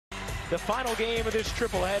the final game of this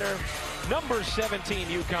tripleheader. Number 17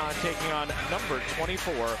 UConn taking on number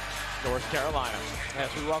 24 North Carolina.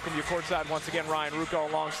 As we welcome you courtside once again, Ryan Ruocco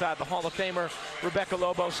alongside the Hall of Famer Rebecca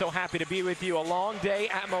Lobo. So happy to be with you. A long day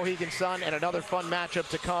at Mohegan Sun and another fun matchup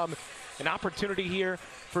to come. An opportunity here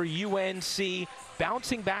for UNC,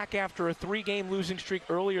 bouncing back after a 3-game losing streak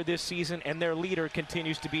earlier this season, and their leader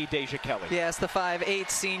continues to be Deja Kelly. Yes, the 5'8"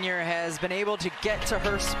 senior has been able to get to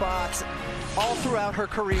her spots all throughout her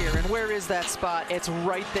career. And where is that spot? It's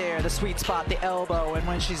right there, the sweet spot, the elbow. And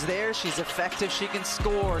when she's there, she's effective. She can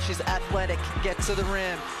score. She's athletic, get to the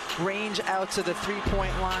rim, range out to the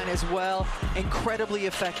three-point line as well. Incredibly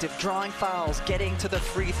effective, drawing fouls, getting to the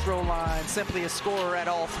free throw line. Simply a scorer at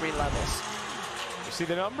all 3 levels. You see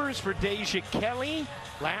the numbers for Deja Kelly.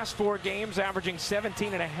 Last 4 games averaging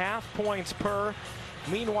 17.5 points per.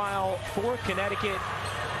 Meanwhile, for Connecticut,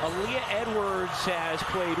 Aaliyah Edwards has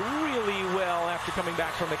played really well after coming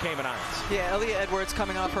back from the Cayman Islands. Yeah, Aaliyah Edwards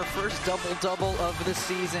coming off her first double-double of the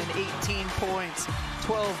season. 18 points,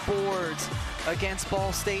 12 boards against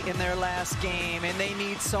Ball State in their last game, and they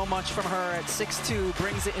need so much from her at 6'2",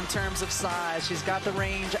 brings it in terms of size. She's got the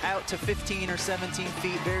range out to 15 or 17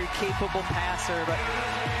 feet, very capable passer, but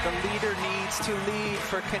the leader needs to lead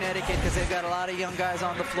for Connecticut because they've got a lot of young guys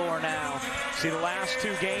on the floor now. See the last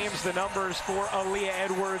 2 games, the numbers for Aaliyah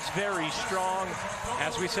Edwards very strong.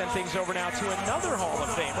 As we send things over now to another Hall of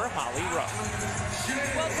Famer, Holly Rowe.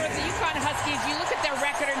 Well, for the UConn Huskies, you look at their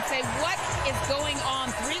record and say, what is going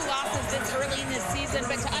on? 3 losses this early in this season,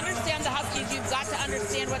 but to understand the Huskies, you've got to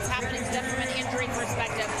understand what's happening to them from an injury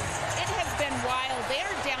perspective. It has been wild. They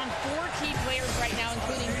are down 4 key players right now,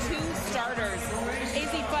 including 2 starters.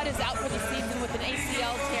 AZ Fudd is out for the season with an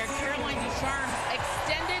ACL tear. Caroline Ducharme,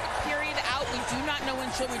 extended period out. We do not know when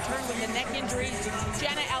she'll return with a neck injury.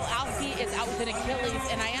 Jana Al-Alfi is out with an Achilles,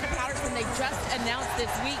 and Ayanna Patterson, they just announced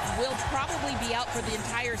this week, will probably be out for the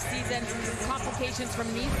entire season. Complications from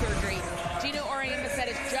knee surgery. Gino Auriemma said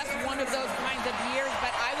it's just one of those kinds of years, but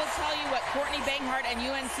I will tell you what Courtney Banghart and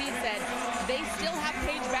UNC said. They still have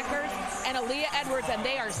Paige Beckers and Aaliyah Edwards, and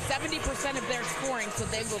they are 70% of their scoring, so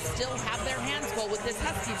they will still have their hands full with this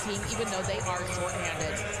Husky team, even though they are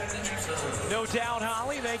shorthanded. No doubt,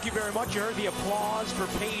 Holly. Thank you very much. You heard the applause for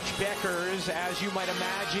Paige Beckers. As you might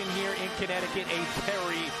imagine, here in Connecticut, a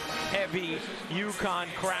very heavy UConn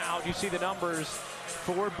crowd. You see the numbers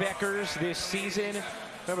for Beckers this season.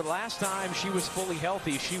 Remember, the last time she was fully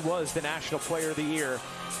healthy, she was the National Player of the Year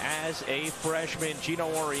as a freshman. Gino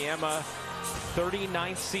Auriemma,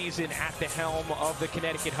 39th season at the helm of the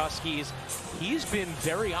Connecticut Huskies. He's been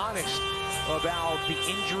very honest about the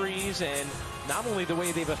injuries and not only the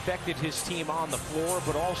way they've affected his team on the floor,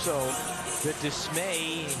 but also the dismay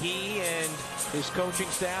he and his coaching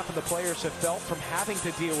staff and the players have felt from having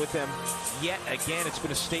to deal with them. Yet again, it's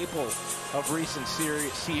been a staple of recent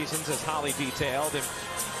seasons, as Holly detailed. And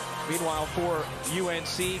meanwhile, for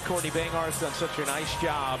UNC, Courtney Banghart has done such a nice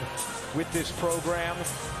job with this program.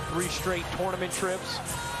 3 straight tournament trips.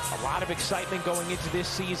 A lot of excitement going into this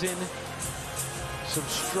season. Some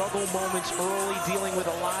struggle moments early, dealing with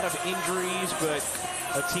a lot of injuries, but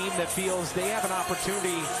a team that feels they have an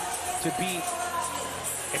opportunity to beat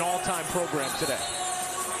an all-time program today.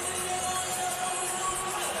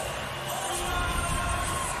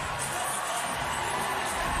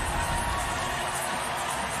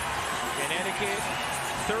 Connecticut,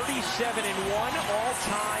 37-1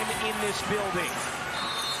 all-time in this building.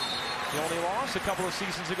 The only loss a couple of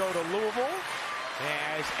seasons ago to Louisville,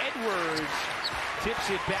 as Edwards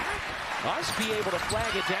tips it back. Must be able to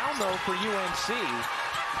flag it down, though, for UNC.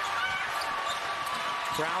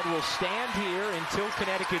 Crowd will stand here until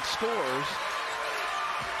Connecticut scores,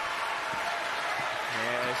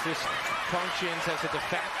 as this functions as a de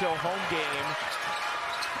facto home game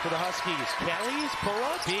for the Huskies. Kelly's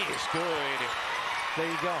pull-up is good. There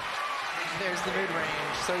you go. There's the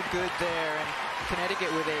mid-range, so good there. And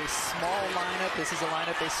Connecticut with a small lineup. This is a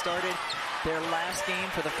lineup they started their last game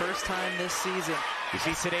for the first time this season. You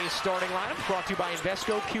see today's starting lineup brought to you by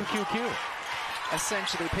Invesco QQQ.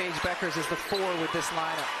 Essentially, Paige Beckers is the 4 with this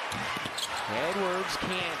lineup. Edwards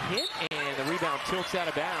can't hit, and the rebound tilts out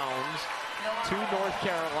of bounds to North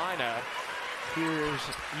Carolina. Here's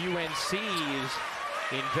UNC's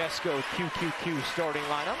Invesco QQQ starting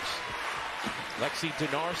lineups. Lexi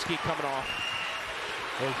Donarski coming off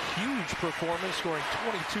a huge performance, scoring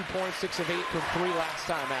 22 points, 6 of 8 from 3 last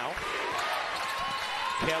time out.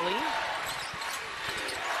 Kelly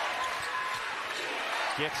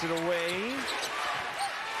gets it away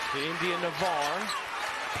to India Navarre.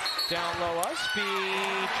 Down low,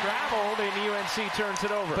 Usby traveled, and UNC turns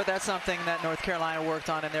it over. But that's something that North Carolina worked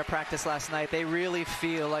on in their practice last night. They really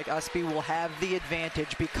feel like Usby will have the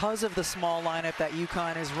advantage because of the small lineup that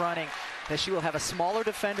UConn is running, that she will have a smaller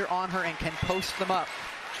defender on her and can post them up.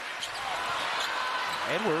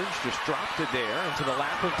 Edwards just dropped it there into the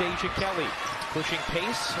lap of Deja Kelly. Pushing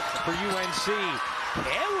pace for UNC.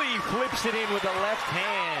 Kelly flips it in with the left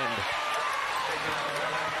hand.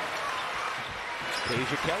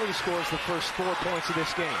 Deja Kelly scores the first 4 points of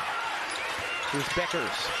this game. Here's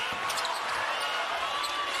Beckers.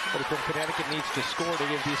 But if Connecticut needs to score to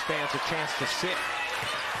give these fans a chance to sit.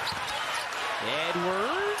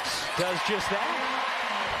 Edwards does just that.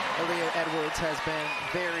 Aaliyah Edwards has been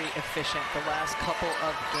very efficient the last couple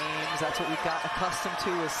of games. That's what we got accustomed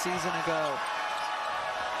to a season ago.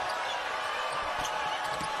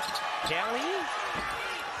 Kelly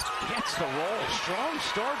gets the roll. Strong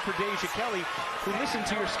start for Deja Kelly, who listened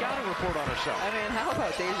to your scouting report on herself. I mean, how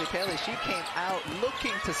about Deja Kelly? She came out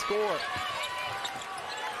looking to score.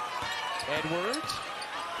 Edwards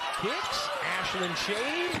kicks. Ashlyn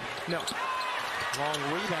Shade. No. Long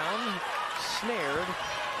rebound. Snared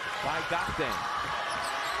by Gokdeng.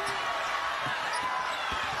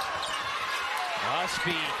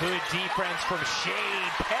 Usby, good defense from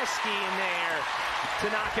Shade. Pesky in there to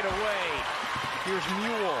knock it away. Here's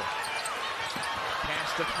Mule.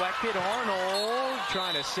 Pass deflected. Arnold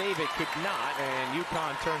trying to save it, could not, and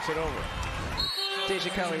UConn turns it over. Deja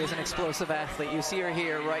Kelly is an explosive athlete. You see her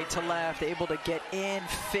here, right to left, able to get in,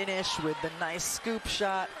 finish with the nice scoop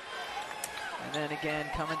shot. And then again,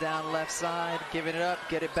 coming down left side, giving it up,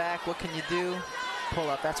 get it back. What can you do? Pull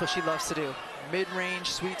up. That's what she loves to do. Mid-range,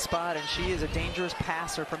 sweet spot, and she is a dangerous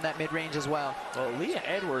passer from that mid-range as well. Well, Leah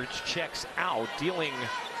Edwards checks out, dealing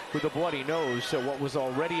with a bloody nose. So what was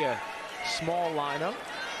already a small lineup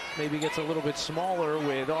maybe gets a little bit smaller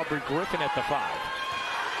with Aubrey Griffin at the 5.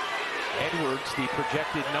 Edwards, the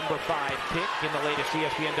projected number 5 pick in the latest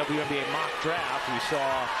ESPN WNBA mock draft. We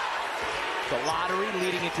saw the lottery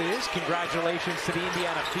leading into this. Congratulations to the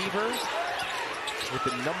Indiana Fever with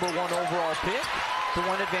the number 1 overall pick. The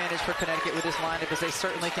one advantage for Connecticut with this lineup is they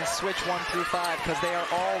certainly can switch 1 through 5 because they are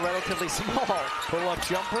all relatively small. Pull-up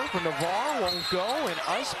jumper for Navarre won't go, and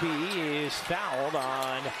Usby is fouled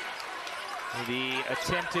on the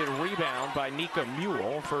attempted rebound by Nika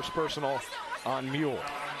Mule. First personal on Mule.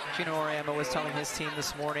 Gino Auriemma was telling his team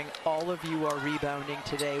this morning, all of you are rebounding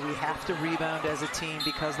today. We have to rebound as a team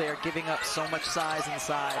because they are giving up so much size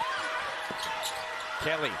inside.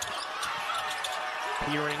 Kelly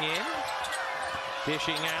peering in,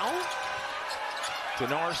 dishing out.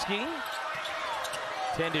 Donarski,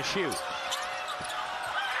 10 to shoot.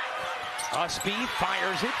 Usby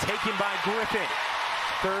fires it, taken by Griffin.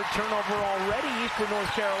 Third turnover already for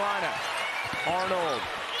North Carolina. Arnold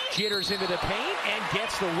jitters into the paint and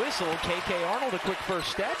gets the whistle. KK Arnold, a quick first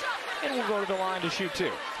step, and will go to the line to shoot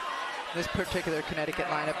 2. This particular Connecticut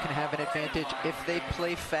lineup can have an advantage if they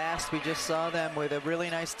play fast. We just saw them with a really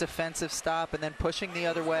nice defensive stop and then pushing the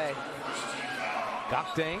other way.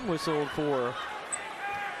 Gokdeng whistled for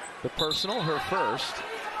the personal, her first.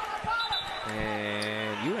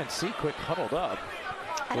 And UNC quick huddled up.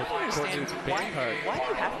 I don't understand why do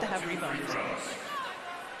you have to have rebounders out?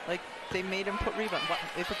 Like, they made him put rebound.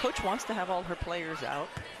 If a coach wants to have all her players out,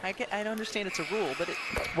 I don't understand it's a rule, but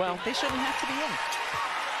they shouldn't have to be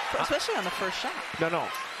in, especially on the first shot. No.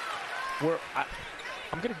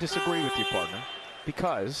 I'm going to disagree with you, partner,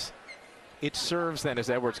 because it serves then as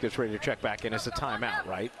Edwards gets ready to check back in as a timeout,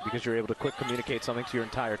 right? Because you're able to quick communicate something to your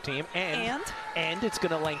entire team, and it's going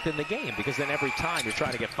to lengthen the game because then every time you're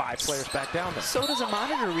trying to get 5 players back down there. So does a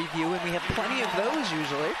monitor review, and we have plenty of those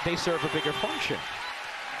usually. They serve a bigger function.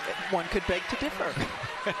 One could beg to differ.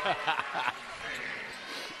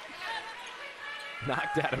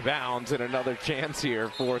 Knocked out of bounds, and another chance here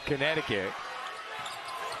for Connecticut.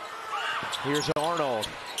 Here's Arnold.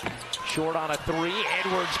 Short on a 3.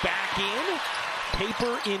 Edwards back in.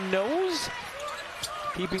 Paper in nose.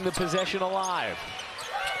 Keeping the possession alive.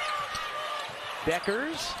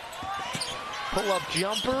 Beckers. Pull-up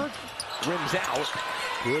jumper. Rims out.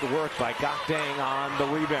 Good work by Gokdeng on the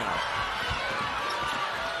rebound.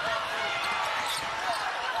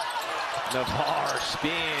 Navarre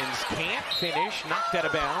spins, can't finish, knocked out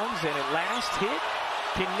of bounds, and at last hit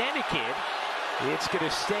Connecticut. It's going to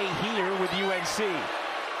stay here with UNC.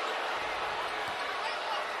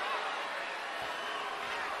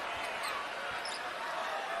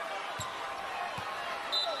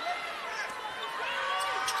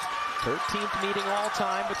 #13th meeting all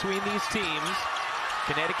time between these teams.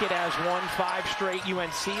 Connecticut has won 5 straight.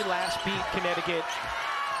 UNC last beat Connecticut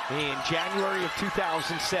in January of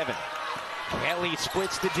 2007. Kelly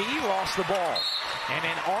splits the D, lost the ball. And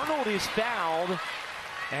then Arnold is fouled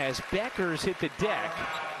as Beckers hit the deck.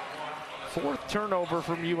 4th turnover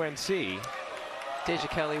from UNC. Deja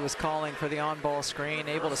Kelly was calling for the on-ball screen,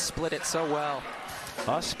 able to split it so well.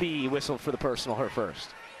 Usby whistled for the personal, her first.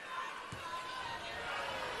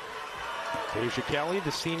 Deja Kelly,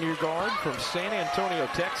 the senior guard from San Antonio,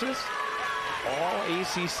 Texas. All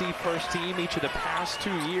ACC first team each of the past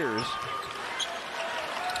 2 years.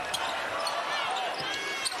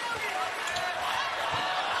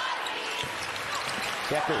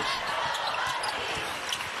 Beckers.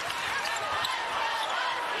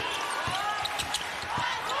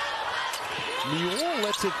 Mule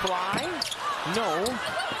lets it fly. No.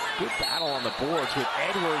 Good battle on the boards with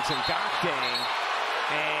Edwards and Gokdang.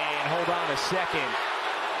 And hold on a second.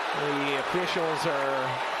 The officials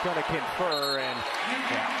are going to confer. And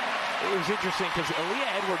it was interesting because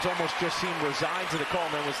Aaliyah Edwards almost just seemed resigned to the call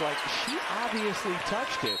and was like, she obviously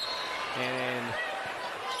touched it. And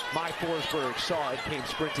Mai Forsberg saw it, came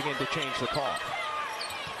sprinting in to change the call.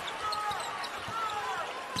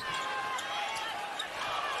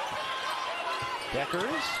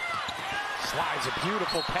 Beckers slides a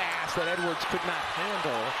beautiful pass that Edwards could not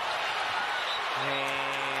handle.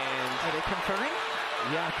 And are they conferring?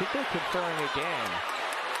 Yeah, I think they're conferring again.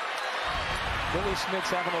 Billy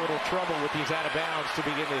Smith's having a little trouble with these out of bounds to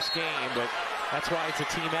begin this game, but that's why it's a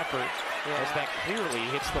team effort. Yeah. As that clearly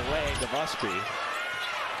hits the leg of Usby.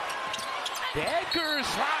 Beckers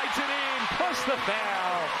slides it in, plus the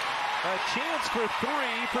foul. A chance for 3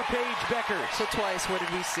 for Paige Beckers. So twice, what did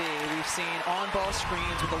we see? We've seen on-ball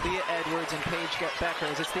screens with Aaliyah Edwards and Paige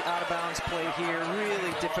Beckers. It's the out-of-bounds play here.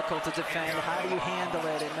 Really difficult to defend. How do you handle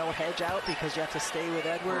it? And no hedge out because you have to stay with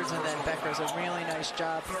Edwards. And then Beckers, a really nice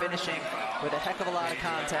job finishing with a heck of a lot of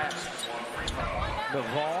contact.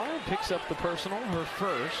 Navarre picks up the personal, her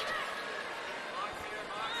first.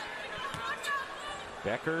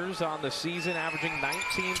 Beckers on the season averaging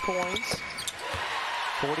 19 points.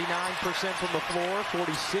 49% from the floor,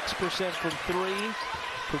 46% from 3.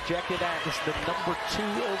 Projected as the number 2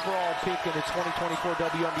 overall pick in the 2024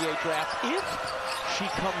 WNBA draft. If she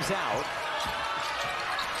comes out,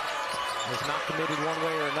 has not committed one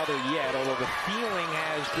way or another yet, although the feeling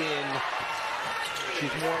has been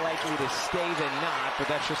she's more likely to stay than not, but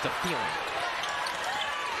that's just a feeling.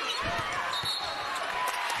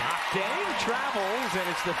 Dang travels, and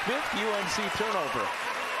it's the 5th UNC turnover.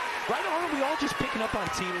 Right, aren't we all just picking up on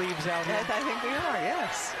tea leaves out here? I think we are,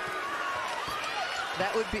 yes.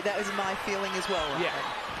 That is my feeling as well. Yeah.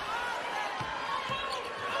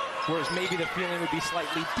 Whereas maybe the feeling would be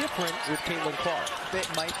slightly different with Caitlin Clark.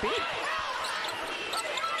 It might be.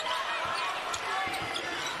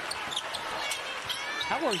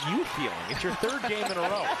 How are you feeling? It's your 3rd game in a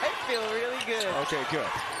row. I feel really good. Okay, good.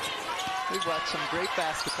 We've watched some great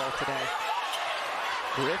basketball today.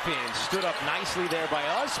 Griffin stood up nicely there by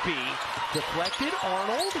Usby. Deflected,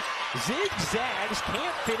 Arnold zigzags,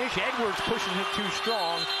 can't finish. Edwards pushing him too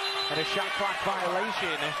strong. And a shot clock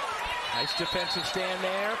violation. Nice defensive stand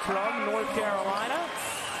there from North Carolina.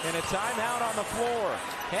 And a timeout on the floor.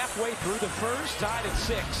 Halfway through the first, tied at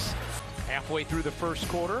 6. Halfway through the first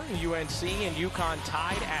quarter, UNC and UConn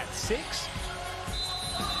tied at 6.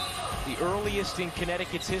 The earliest in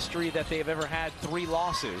Connecticut's history that they've ever had 3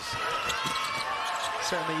 losses.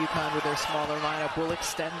 Certainly UConn with their smaller lineup will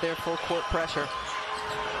extend their full court pressure.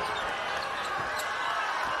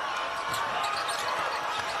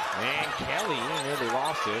 And Kelly nearly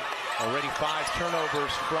lost it. Already 5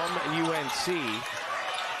 turnovers from UNC.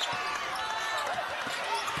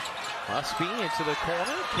 Usby into the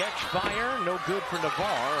corner, catch fire, no good for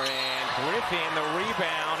Navarre. And Griffin the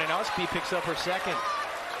rebound, and Usby picks up her second.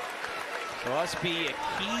 So Usby, a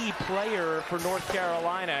key player for North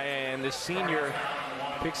Carolina, and the senior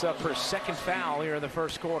picks up her second foul here in the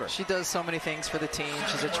first quarter. She does so many things for the team.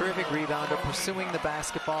 She's a terrific rebounder, pursuing the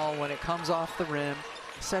basketball when it comes off the rim,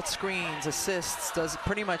 sets screens, assists, does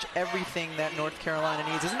pretty much everything that North Carolina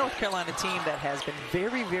needs. It's a North Carolina team that has been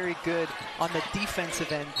very, very good on the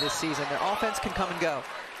defensive end this season. Their offense can come and go.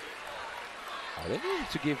 They need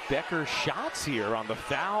to give Becker shots here on the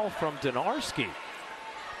foul from Donarski.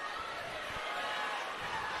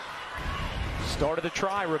 Start of the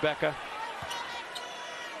try, Rebecca.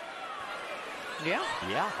 Yeah.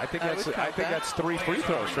 Yeah, I think that's 3 free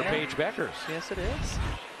throws for Paige Beckers. Yes, it is.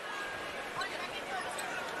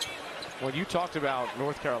 When you talked about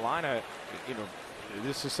North Carolina, you know,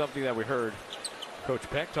 this is something that we heard Coach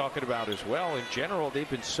Peck talking about as well. In general, they've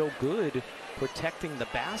been so good protecting the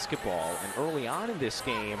basketball, and early on in this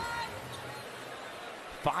game,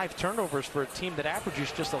 5 turnovers for a team that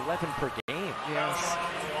averages just 11 per game. Yes.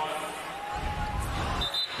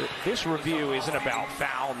 This review isn't about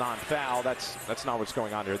foul, non-foul. That's not what's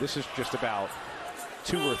going on here. This is just about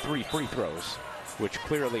 2 or 3 free throws, which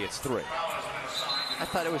clearly it's 3. I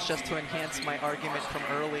thought it was just to enhance my argument from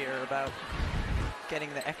earlier about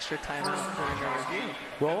getting the extra timeout during the review.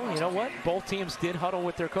 Well, you know what? Both teams did huddle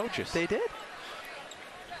with their coaches. They did.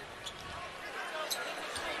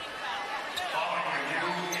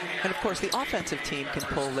 And of course, the offensive team can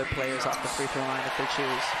pull their players off the free throw line if they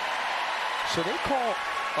choose. So they call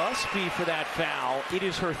Usby for that foul. It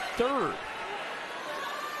is her 3rd.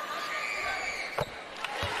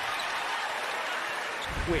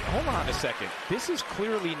 Wait, hold on a second. This is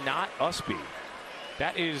clearly not Usby.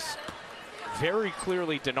 That is very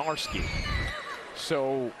clearly Donarski.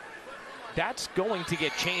 So that's going to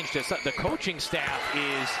get changed. The coaching staff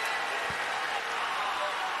is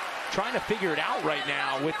trying to figure it out right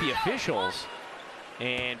now with the officials.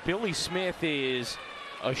 And Billy Smith is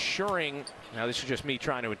assuring, now this is just me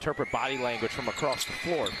trying to interpret body language from across the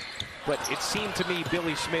floor, but it seemed to me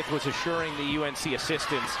Billy Smith was assuring the UNC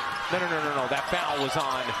assistants, no, that foul was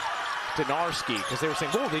on Donarski, because they were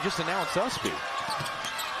saying, whoa, they just announced Usby.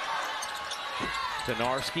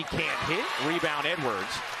 Donarski can't hit, rebound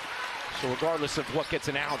Edwards. So regardless of what gets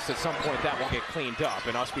announced, at some point that will get cleaned up,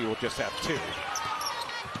 and Usby will just have 2.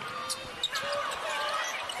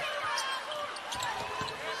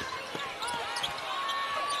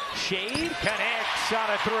 Shade connects on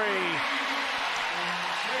a 3.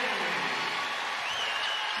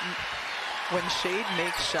 When Shade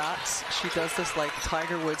makes shots, she does this like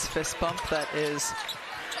Tiger Woods fist bump that is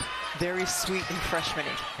very sweet and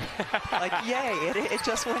freshman-y. Like, yay, it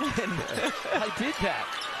just went in. I did that.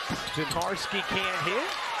 Donarski can't hit.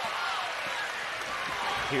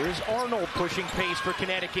 Here's Arnold pushing pace for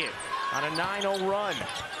Connecticut on a 9-0 run.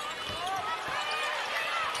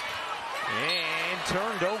 And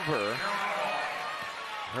turned over.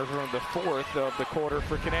 Over on the 4th of the quarter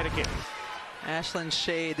for Connecticut. Ashlyn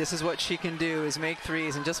Shade, this is what she can do, is make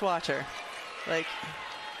threes, and just watch her. Like,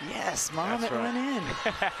 yes, Mom, that's it right. went in.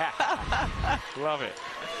 Love it.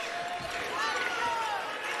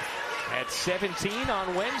 At 17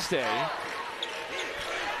 on Wednesday.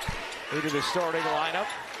 Into the starting lineup.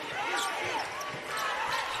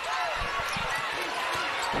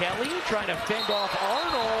 Kelly trying to fend off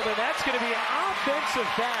Arnold, and that's going to be an offensive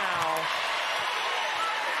foul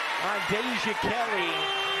on Deja Kelly,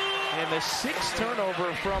 and the 6th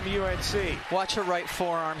turnover from UNC. Watch her right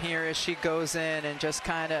forearm here as she goes in and just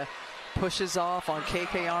kind of pushes off on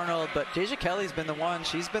KK Arnold, but Deja Kelly's been the one.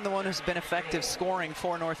 She's been the one who's been effective scoring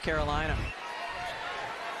for North Carolina.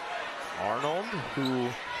 Arnold, who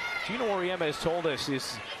Gino Auriemma has told us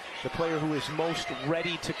is the player who is most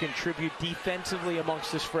ready to contribute defensively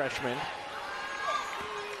amongst this freshman.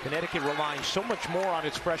 Connecticut relying so much more on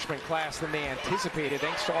its freshman class than they anticipated,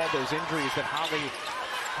 thanks to all those injuries that Holly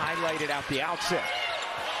highlighted at the outset.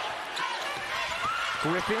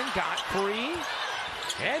 Griffin got free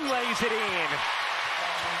and lays it in.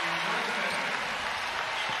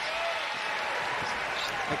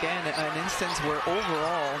 Again, an instance where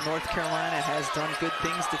overall North Carolina has done good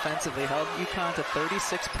things defensively. Held UConn to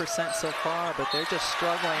 36% so far, but they're just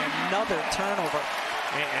struggling. Another turnover.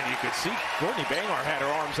 And you could see Courtney Bangar had her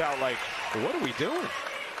arms out like, what are we doing?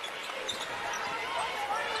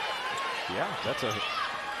 Yeah, that's a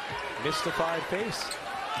mystified face.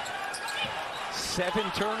 7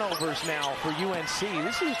 turnovers now for UNC.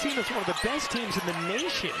 This is a team that's one of the best teams in the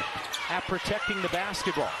nation at protecting the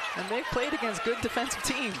basketball. And they've played against good defensive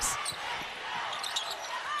teams.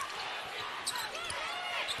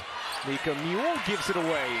 Nika Mule gives it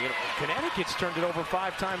away. Connecticut's turned it over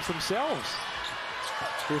 5 times themselves.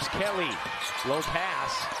 Here's Kelly, low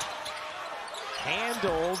pass.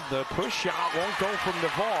 Handled, the push shot won't go from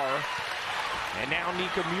Navarre. And now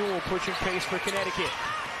Nika Mule pushing pace for Connecticut.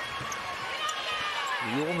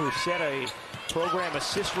 Mule, who set a program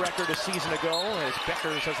assist record a season ago, as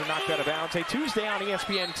Beckers has a knocked out of bounds. Hey, Tuesday on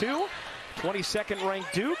ESPN2, 22nd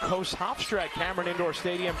ranked Duke hosts Hofstra at Cameron Indoor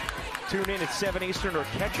Stadium. Tune in at 7 Eastern or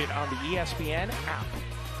catch it on the ESPN app.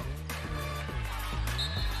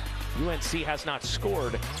 UNC has not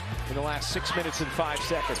scored in the last 6 minutes and 5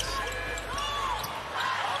 seconds.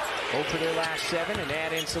 Over their last 7 and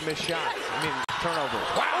add in some missed shots. Turnovers.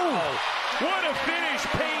 Wow! What a finish,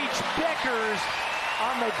 Paige Beckers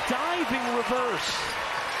on the diving reverse.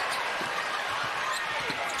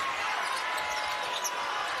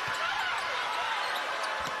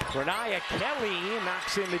 Renaya Kelly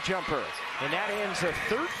knocks in the jumper. And that ends a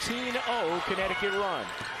 13-0 Connecticut run.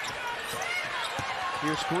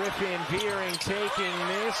 Here's Griffin veering, taking,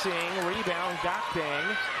 missing. Rebound,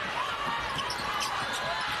 Gokdang.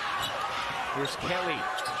 Here's Kelly.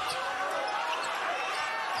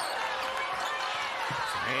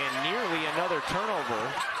 And nearly another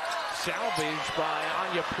turnover. Salvaged by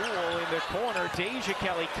Anya Poole in the corner. Deja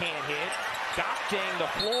Kelly can't hit. Gokdang the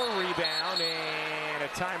floor rebound, and a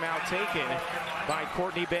timeout taken by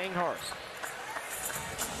Courtney Banghart.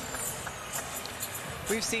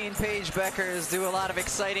 We've seen Paige Beckers do a lot of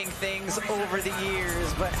exciting things over the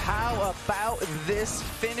years, but how about this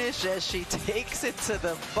finish as she takes it to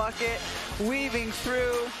the bucket, weaving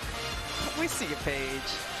through? We see you, Paige.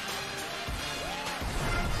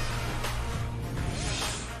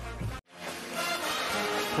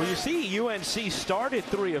 Well, you see UNC started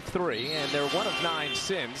 3 of 3, and they're 1 of 9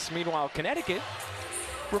 since. Meanwhile, Connecticut,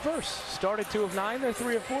 reverse. Started 2 of 9, they're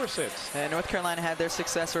 3 of 4 since. And North Carolina had their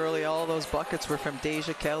success early. All those buckets were from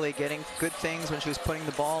Deja Kelly, getting good things when she was putting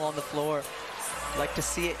the ball on the floor. Like to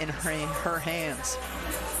see it in her hands.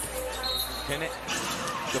 And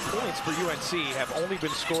the points for UNC have only been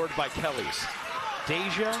scored by Kellys.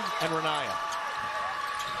 Deja and Renaya.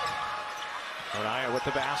 Renaya with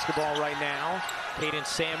the basketball right now. Caden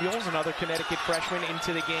Samuels, another Connecticut freshman,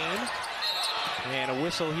 into the game. And a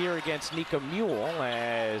whistle here against Nika Mule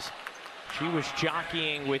as she was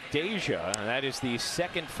jockeying with Deja. And that is the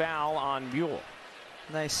second foul on Mule.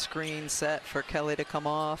 Nice screen set for Kelly to come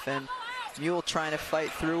off, and Mule trying to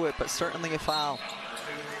fight through it, but certainly a foul.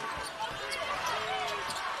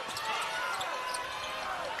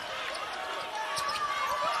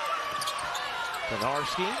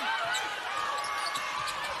 Benarski.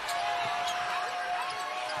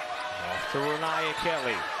 To Renaya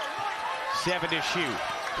Kelly. 7 to shoot.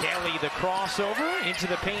 Kelly the crossover. Into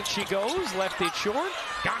the paint she goes. Left it short.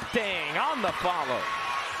 Gokdang on the follow.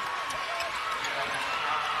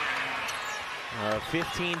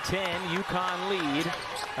 15-10 UConn lead.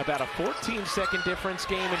 About a 14-second difference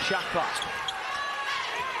game in shot clock.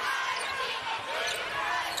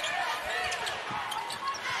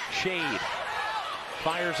 Shade.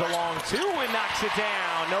 Fires along 2 and knocks it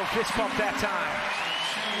down. No fist bump that time.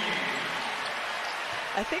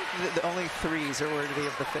 I think the only threes are worthy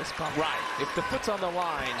of the fist pump. Right. If the foot's on the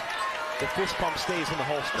line, the fist pump stays in the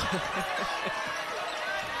holster.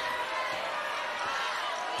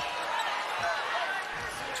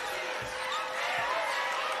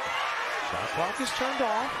 Shot clock is turned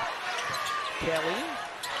off. Kelly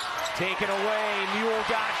taken away. Mule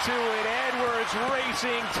got to it. Edwards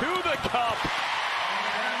racing to the cup.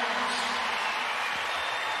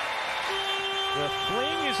 The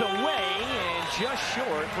fling is away and just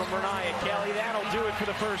short from Renaya Kelly. That'll do it for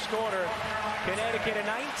the first quarter. Connecticut a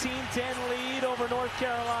 19-10 lead over North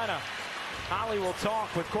Carolina. Holly will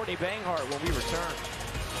talk with Courtney Banghart when we return.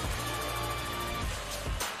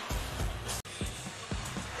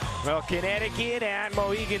 Well, Connecticut at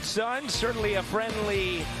Mohegan Sun, certainly a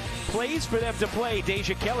friendly place for them to play.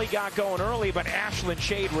 Deja Kelly got going early, but Ashlyn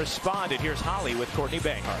Shade responded. Here's Holly with Courtney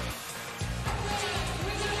Banghart.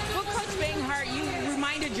 Banghart, you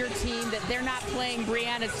reminded your team that they're not playing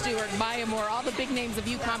Brianna Stewart, Maya Moore, all the big names of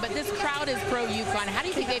UConn, but this crowd is pro UConn. How do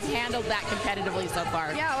you think they've handled that competitively so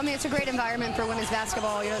far? Yeah, I mean, it's a great environment for women's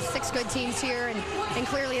basketball. You know, 6 good teams here, and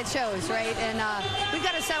clearly it shows, right? And we've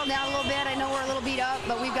got to settle down a little bit. I know we're a little beat up,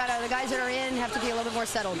 but we've got the guys that are in have to be a little bit more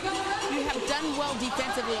settled. You have done well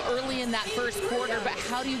defensively early in that first quarter, but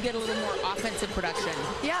how do you get a little more offensive production?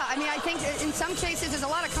 Yeah, I mean, I think in some cases there's a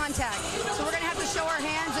lot of contact, so we're going to have to show our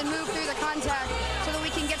hands and move through the contact so that we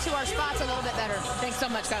can get to our spots a little bit better. Thanks so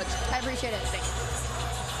much, Coach. I appreciate it. Thanks.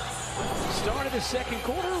 Start of the second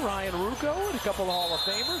quarter, Ryan Ruocco and a couple of Hall of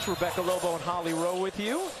Famers, Rebecca Lobo and Holly Rowe with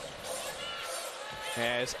you.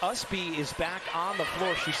 As Usby is back on the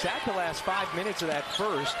floor. She sat the last 5 minutes of that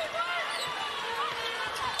first.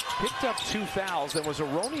 Picked up 2 fouls and was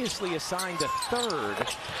erroneously assigned a third.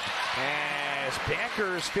 As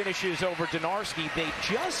Beckers finishes over Donarski, they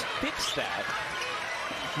just fixed that.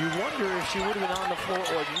 You wonder if she would have been on the floor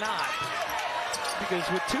or not. Because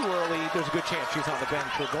with 2 early, there's a good chance she's on the bench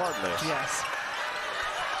regardless. Yes.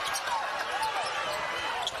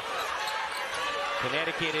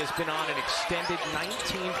 Connecticut has been on an extended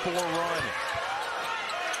 19-4 run.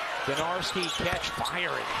 Donarski catch,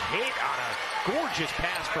 fire, and hit on a gorgeous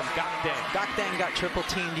pass from Gokdang. Gokdang got triple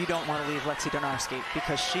teamed. You don't want to leave Lexi Donarski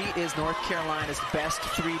because she is North Carolina's best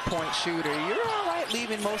 3-point shooter. You're all right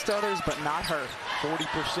leaving most others, but not her. 40%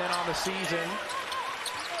 on the season.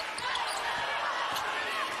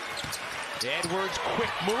 Edwards,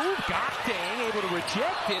 quick move. Gokdang able to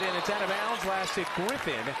reject it, and it's out of bounds. Last hit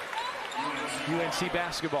Griffin. UNC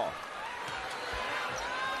basketball.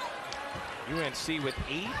 UNC with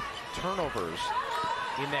 8 turnovers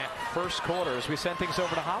in that first quarter as we send things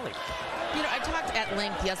over to Holly. You know, I talked at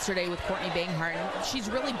length yesterday with Courtney Banghart, and she's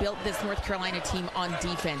really built this North Carolina team on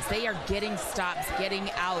defense. They are getting stops, getting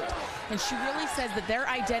out, and she really says that their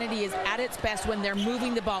identity is at its best when they're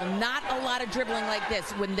moving the ball. Not a lot of dribbling like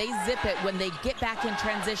this. When they zip it, when they get back in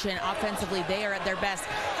transition offensively, they are at their best.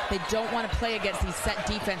 They don't want to play against these set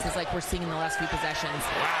defenses like we're seeing in the last few possessions.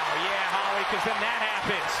 Wow, yeah, Holly, because then that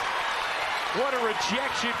happens. What a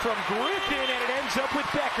rejection from Griffin, and it ends up with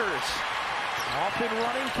Beckers. Off and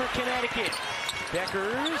running for Connecticut.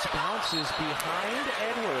 Beckers bounces behind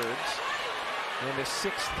Edwards. And the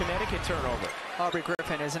 6th Connecticut turnover. Aubrey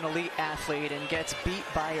Griffin is an elite athlete and gets beat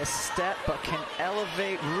by a step, but can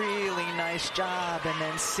elevate. Really nice job. And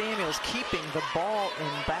then Samuels keeping the ball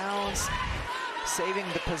in bounds, saving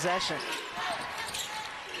the possession.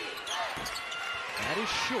 That is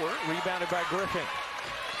short, rebounded by Griffin.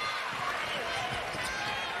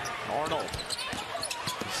 Arnold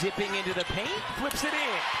zipping into the paint, flips it in.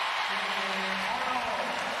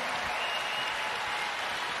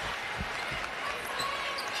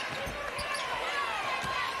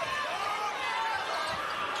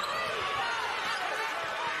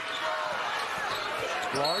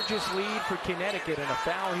 Largest lead for Connecticut, and a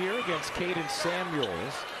foul here against Caden Samuels.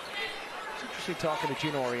 It's interesting talking to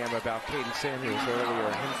Gina Oriema about Caden Samuels earlier,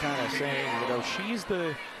 him kind of saying, you know, she's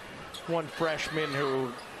the one freshman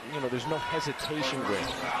who, you know, there's no hesitation with.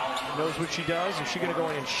 Knows what she does, and she's going to go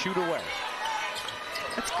in and shoot away.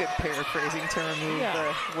 That's good paraphrasing to remove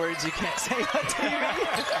the words you can't say on TV.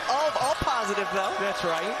 all positive, though. That's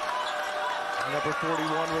right. Number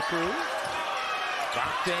 41 recruit.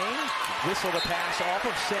 Gokdang whistle the pass off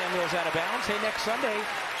of Samuels out of bounds. Hey, next Sunday,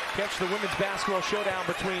 catch the women's basketball showdown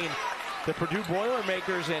between the Purdue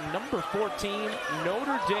Boilermakers and number 14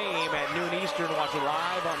 Notre Dame at noon Eastern. Watch it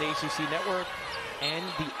live on the ACC Network and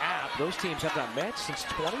the app. Those teams have not met since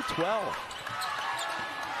 2012.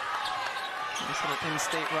 This little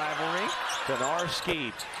in-state rivalry.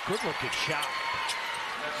 Benarski, good looking shot.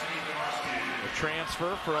 The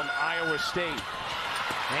transfer from Iowa State.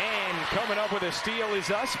 And coming up with a steal is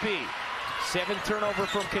Usby. 7th turnover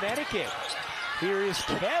from Connecticut. Here is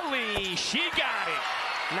Kelly. She got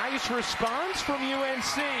it. Nice response from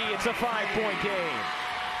UNC. It's a 5-point game.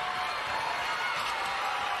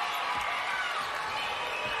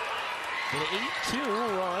 An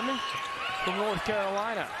 8-2 run from North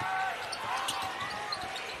Carolina.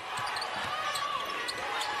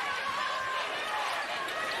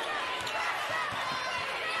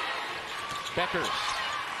 Beckers.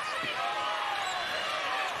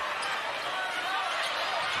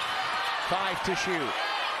 Five to shoot.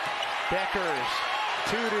 Beckers.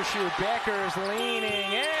 2 to shoot. Beckers leaning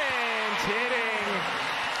and hitting.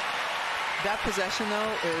 That possession,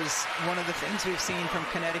 though, is one of the things we've seen from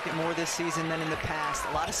Connecticut more this season than in the past.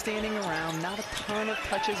 A lot of standing around, not a ton of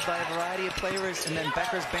touches by a variety of players, and then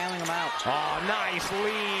Beckers bailing them out. Oh, nice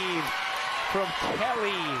lead from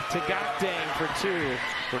Kelly to Gokdang for 2.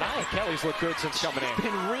 Renaya Kelly's looked good since coming in.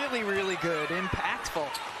 Been really, really good, impactful.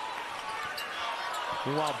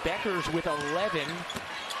 Meanwhile, Beckers with 11.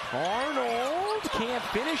 Arnold can't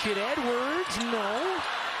finish it. Edwards, no.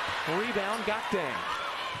 Rebound, Gokdang.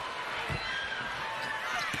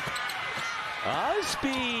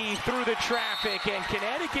 Usby through the traffic, and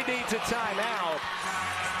Connecticut needs a timeout.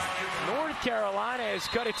 North Carolina has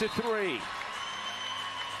cut it to 3.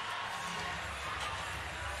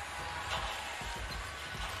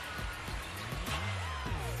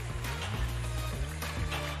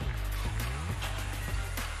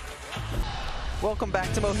 Welcome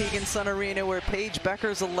back to Mohegan Sun Arena, where Paige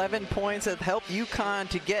Becker's 11 points have helped UConn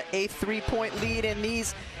to get a 3-point lead, and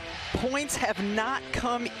these points have not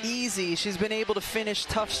come easy. She's been able to finish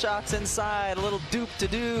tough shots inside, a little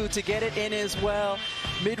dupe-to-do to get it in as well.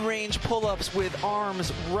 Mid-range pull-ups with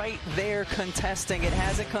arms right there contesting. It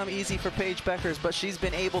hasn't come easy for Paige Beckers, but she's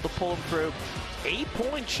been able to pull them through. 8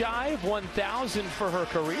 points shy of 1,000 for her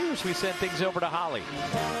career as we send things over to Holly.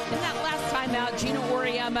 In that last timeout, Gina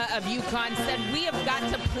Oriema of UConn said, we have got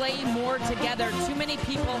to play more together. Too many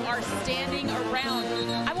people are standing around.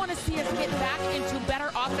 I want to see us get back into better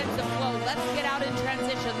offensive flow. Let's get out in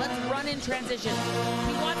transition. Let's run in transition.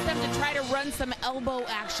 He wants them to try to run some elbow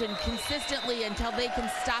action consistently until they can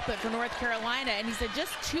stop it for North Carolina. And he said,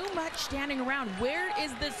 just too much standing around. Where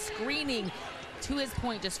is the screening? To his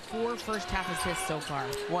point, just 4 first-half assists so far.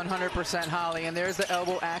 100%, Holly, and there's the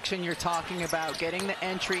elbow action you're talking about, getting the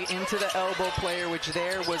entry into the elbow player, which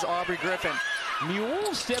there was Aubrey Griffin.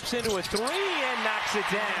 Mule steps into a 3 and knocks it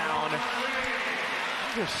down.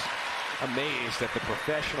 Just Amazed at the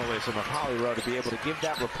professionalism of Holly Rowe to be able to give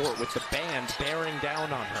that report with the band bearing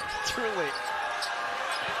down on her. Truly.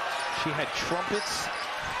 She had trumpets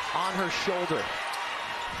on her shoulder.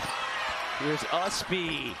 Here's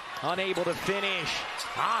Usby, unable to finish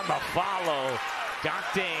on the follow.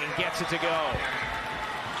 Gokding gets it to go.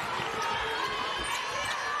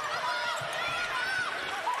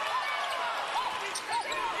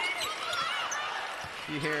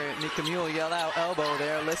 You hear Nika Mule yell out elbow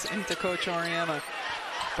there, listening to Coach Auriemma.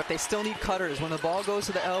 But they still need cutters. When the ball goes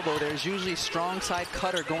to the elbow, there's usually strong side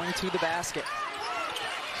cutter going to the basket.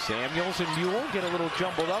 Samuels and Mule get a little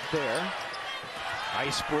jumbled up there.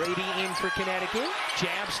 Ice Brady in for Connecticut.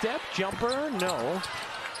 Jab step, jumper, no.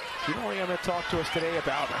 Auriemma talked to us today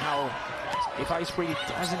about how if Ice Brady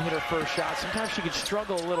doesn't hit her first shot, sometimes she could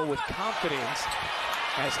struggle a little with confidence.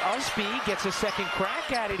 As Usby gets a second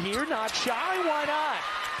crack at it here, not shy, why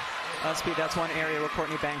not? Usby, that's one area where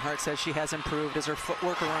Courtney Banghart says she has improved, is her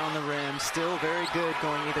footwork around the rim. Still very good,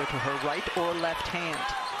 going either to her right or left hand.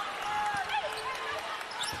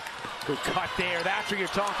 Good cut there. That's what you're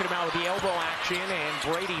talking about with the elbow action,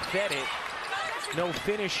 and Brady fed it. No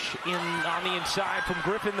finish on the inside from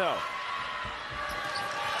Griffin, though.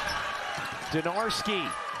 Donarski.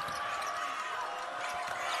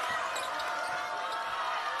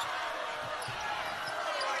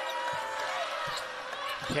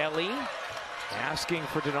 Kelly asking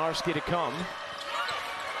for Donarski to come.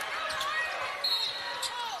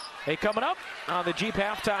 Hey, coming up on the Jeep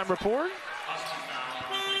halftime report,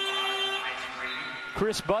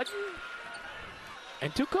 Chris Button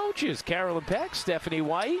and two coaches, Carolyn Peck, Stephanie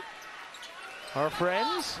White, our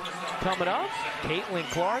friends. Coming up, Caitlin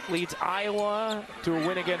Clark leads Iowa to a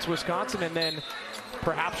win against Wisconsin, and then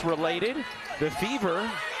perhaps related, the Fever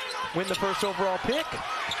win the first overall pick.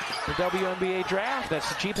 The WNBA draft. That's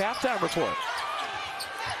the Jeep halftime report.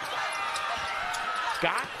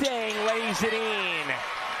 Gokding lays it in.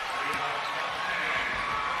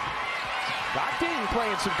 Gokding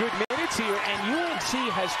playing some good minutes here, and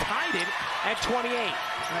UNC has tied it at 28.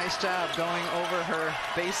 Nice job going over her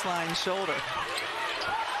baseline shoulder.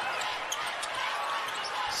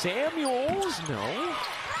 Samuels, no.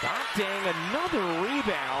 Gokding, another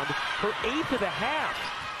rebound, her 8th of the half.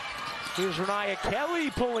 Here's Renaya Kelly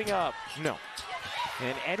pulling up. No.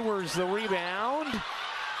 And Edwards the rebound.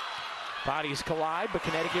 Bodies collide, but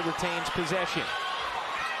Connecticut retains possession.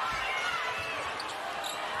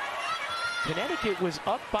 Connecticut was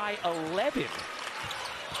up by 11.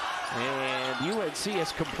 And UNC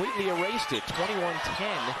has completely erased it.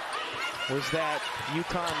 21-10 was that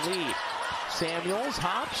UConn lead. Samuels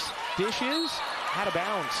hops, dishes, out of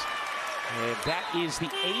bounds. And that is the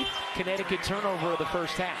 8th Connecticut turnover of the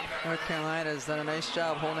first half. North Carolina has done a nice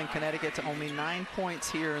job holding Connecticut to only 9 points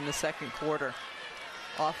here in the second quarter.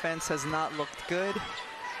 Offense has not looked good.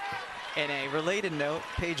 In a related note,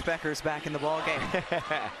 Paige Becker's back in the ballgame.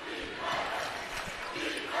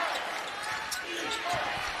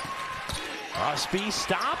 Usby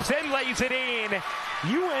stops and lays it in.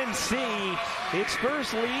 UNC, its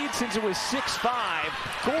first lead since it was 6-5.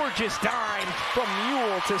 Gorgeous dime from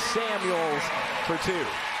Mule to Samuels for 2.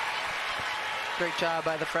 Great job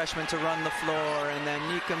by the freshman to run the floor, and then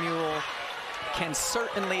Nika Mule can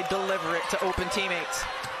certainly deliver it to open teammates.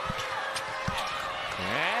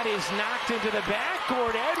 That is knocked into the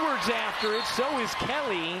backcourt. Edwards after it, so is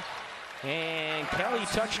Kelly. And Kelly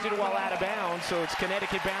touched it while out of bounds, so it's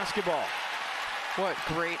Connecticut basketball. What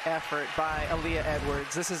great effort by Aaliyah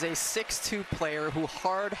Edwards. This is a 6'2" player who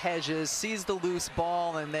hard hedges, sees the loose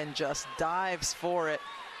ball, and then just dives for it.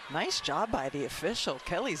 Nice job by the official.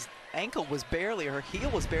 Kelly's ankle was barely, her heel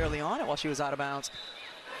was barely on it while she was out of bounds.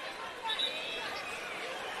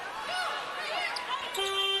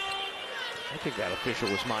 I think that official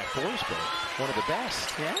was Mike Forsberg, one of the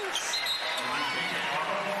best. Yes.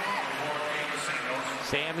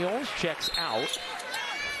 Samuels checks out.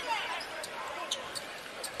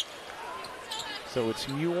 So it's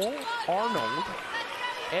Mule, Arnold,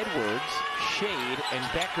 Edwards, Shade, and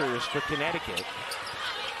Beckers for Connecticut.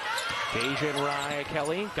 Deja and Raya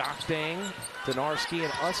Kelly, Gokding, Donarski,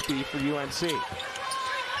 and Usby for UNC.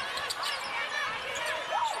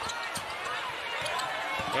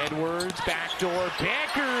 Edwards, backdoor,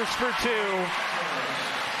 Beckers for 2.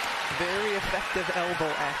 Very effective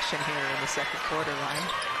elbow action here in the second quarter, Ryan.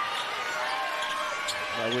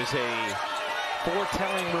 That was a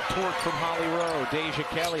foretelling report from Holly Rowe. Deja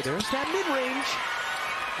Kelly, there's that mid-range.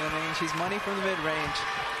 I mean, she's money from the mid-range.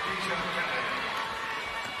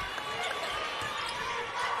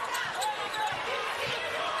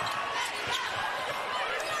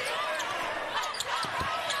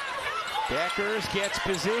 Beckers gets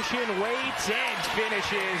position, waits, and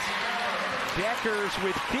finishes. Beckers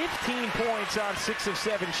with 15 points on 6 of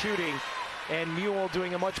 7 shooting. And Mule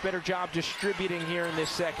doing a much better job distributing here in this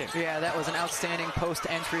second. Yeah, that was an outstanding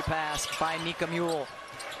post-entry pass by Nika Mule.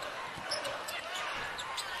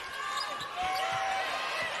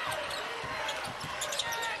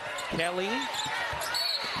 Kelly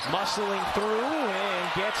muscling through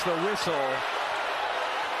and gets the whistle.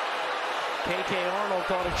 KK Arnold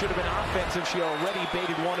thought it should have been offensive. She already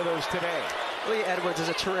baited one of those today. Lee Edwards is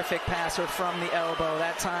a terrific passer from the elbow.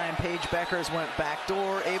 That time, Paige Beckers went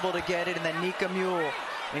backdoor, able to get it, and then Nika Mule,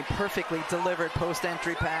 perfectly delivered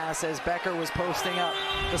post-entry pass as Becker was posting up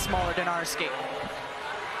the smaller Dinarski.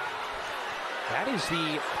 That is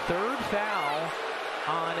the 3rd foul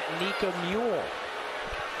on Nika Mule.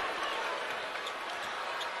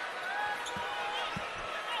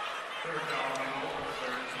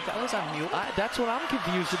 That was on Mule. That's what I'm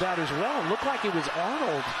confused about as well. It looked like it was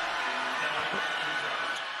Arnold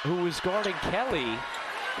who was guarding Kelly.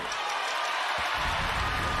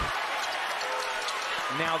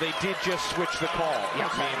 Now they did just switch the call. Yeah.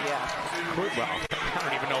 Well, I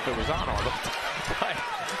don't even know if it was on Arnold.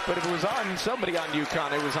 But if it was on somebody on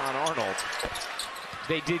UConn, it was on Arnold.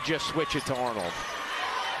 They did just switch it to Arnold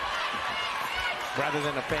rather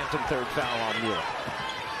than a phantom 3rd foul on Mule.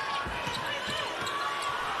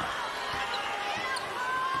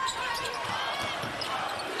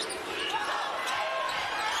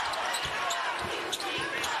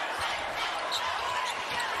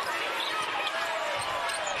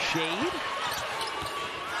 Shade.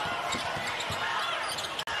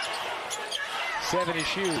 7 to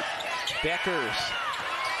shoot. Beckers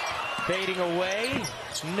fading away.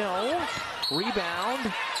 No.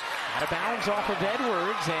 Rebound. Out of bounds off of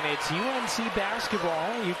Edwards, and it's UNC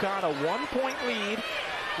basketball. UConn a 1-point lead.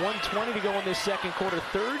 1:20 to go in this second quarter.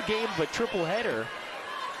 3rd game of a triple header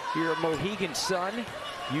here at Mohegan Sun.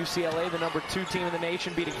 UCLA, the number 2 team in the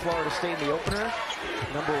nation, beating Florida State in the opener.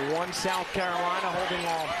 Number 1 South Carolina holding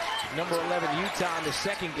off number 11 Utah in the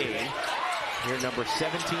second game. Here number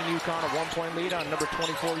 17 UConn, a 1-point lead on number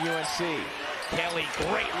 24 UNC. Kelly,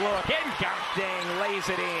 great look, and Gokdang lays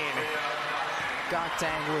it in.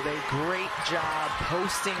 Gokdang with a great job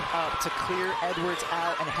posting up to clear Edwards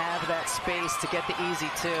out and have that space to get the easy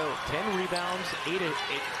 2. 10 rebounds,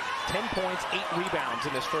 10 points, 8 rebounds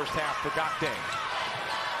in this first half for Gokdang.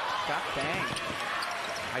 Gokdang.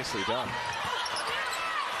 Nicely done.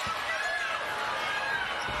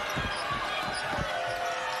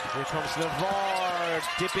 Here comes Navarre,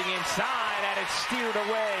 dipping inside, and it's steered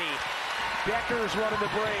away. Beckers running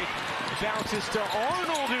the break. Bounces to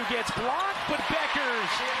Arnold, who gets blocked, but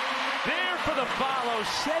Beckers there for the follow.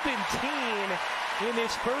 17 in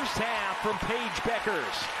this first half from Paige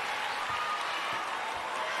Beckers.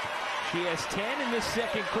 She has 10 in this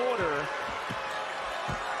second quarter.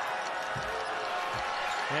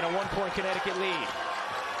 And a 1-point Connecticut lead.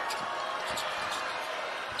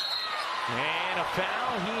 And a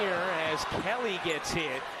foul here as Kelly gets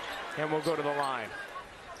hit, and we'll go to the line.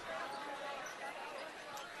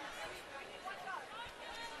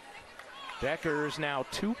 Beckers now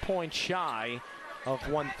 2 points shy of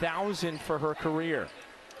 1,000 for her career.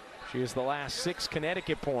 She has the last 6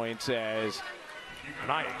 Connecticut points as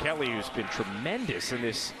Nia Kelly, who's been tremendous in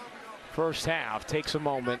this first half, takes a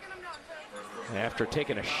moment after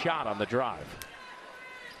taking a shot on the drive.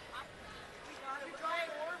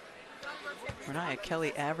 Nia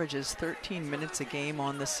Kelly averages 13 minutes a game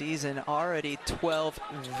on the season, already 12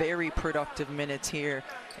 very productive minutes here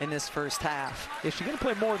in this first half. Is she going to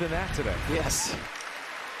play more than that today? Yes.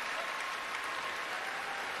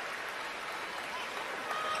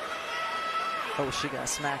 Oh, she got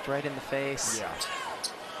smacked right in the face. Yeah.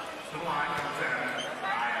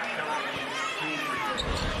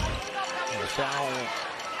 And a foul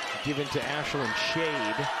given to Ashlyn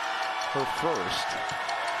Shade, her first.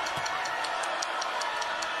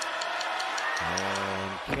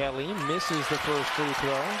 And Kelly misses the first free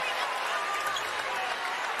throw.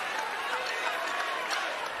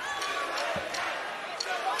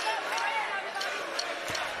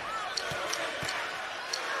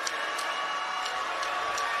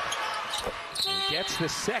 Gets the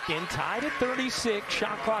second, tied at 36,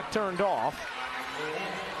 shot clock turned off.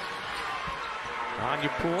 Anya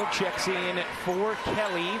Poole checks in for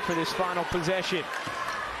Kelly for this final possession.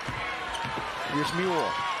 Here's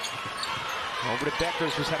Mule. Over to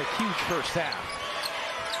Beckers, who's had a huge first half.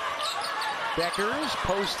 Beckers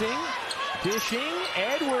posting, dishing,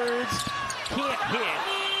 Edwards can't hit,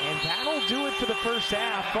 and that'll do it for the first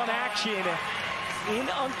half. Fun action in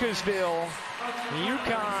Uncasville.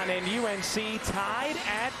 UConn and UNC tied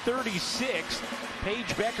at 36. Paige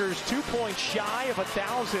Bueckers 2 points shy of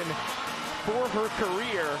 1,000 for her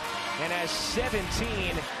career and has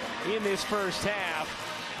 17 in this first half.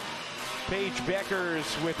 Paige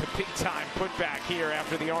Bueckers with a big-time putback here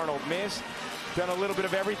after the Arnold miss. Done a little bit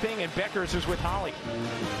of everything, and Bueckers is with Holly.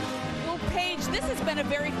 Well, Paige, this has been a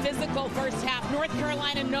very physical first half. North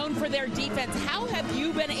Carolina known for their defense. How have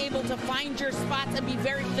you been able to find your spots and be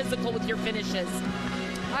very physical with your finishes?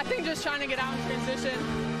 I think just trying to get out in transition,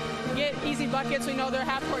 get easy buckets. We know their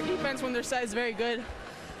half-court defense when their set is very good.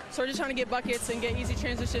 So we're just trying to get buckets and get easy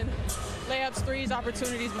transition, layups, threes,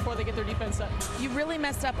 opportunities before they get their defense set. You really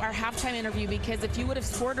messed up our halftime interview because if you would have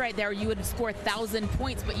scored right there, you would have scored 1,000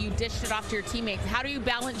 points, but you dished it off to your teammates. How do you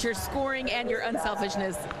balance your scoring and your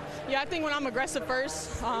unselfishness? Yeah, I think when I'm aggressive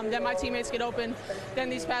first, then my teammates get open, then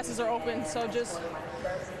these passes are open. So just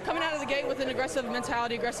coming out of the gate with an aggressive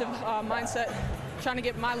mentality, aggressive mindset, trying to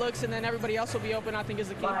get my looks, and then everybody else will be open, I think is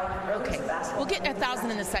the key. Okay, we'll get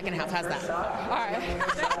 1,000 in the second half. How's that? All right.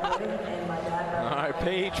 All right,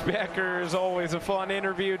 Paige Bueckers, always a fun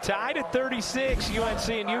interview. Tied at 36, UNC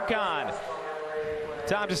and UConn.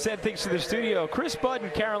 Time to send things to the studio. Chris Budd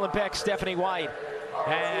and Carolyn Peck, Stephanie White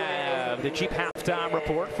have the cheap halftime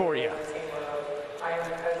report for you.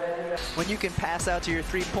 When you can pass out to your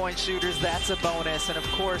three-point shooters, that's a bonus. And of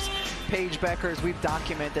course, Paige Bueckers, we've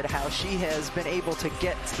documented how she has been able to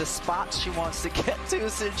get to the spots she wants to get to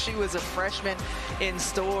since she was a freshman in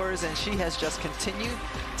Stores, and she has just continued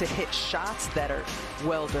to hit shots that are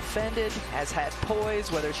well defended, has had poise,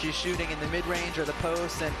 whether she's shooting in the mid-range or the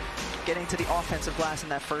post, and getting to the offensive glass in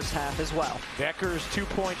that first half as well. Bueckers 2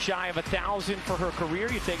 points shy of 1,000 for her career.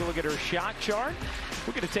 You take a look at her shot chart.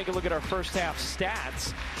 We're going to take a look at our first half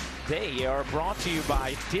stats. They are brought to you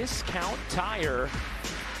by Discount Tire.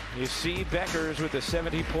 You see Bueckers with the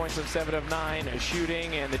 17 points and 7 of 9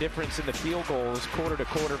 shooting, and the difference in the field goals quarter to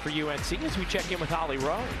quarter for UNC as we check in with Holly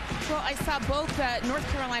Rowe. Well, I saw both North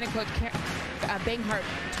Carolina coach Banghart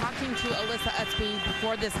talking to Alyssa Utsby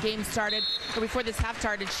before this game started, or before this half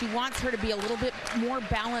started. She wants her to be a little bit more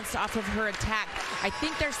balanced off of her attack. I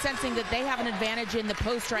think they're sensing that they have an advantage in the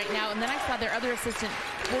post right now. And then I saw their other assistant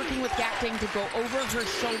working with Gacting to go over her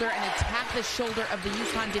shoulder and attack the shoulder of the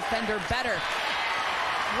UConn defender better.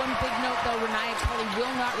 One big note, though, Renaya Kelly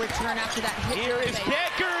will not return after that hit. Here is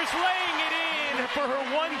Bueckers laying it in for her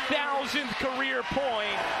 1,000th career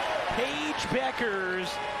point. Paige Bueckers,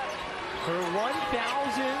 her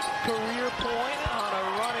 1,000th career point on a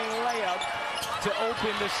running layup to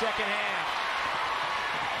open the second half.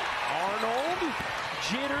 Arnold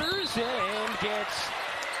jitters and gets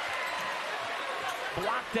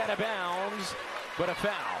blocked out of bounds, but a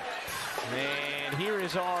foul. And here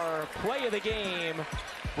is our play of the game,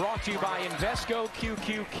 brought to you by Invesco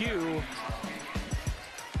QQQ.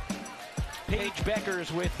 Paige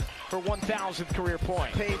Bueckers with her 1,000th career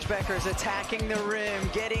point. Paige Bueckers attacking the rim,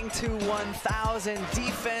 getting to 1,000.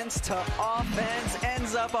 Defense to offense,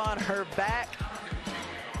 ends up on her back.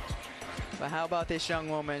 But how about this young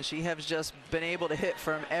woman? She has just been able to hit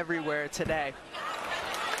from everywhere today.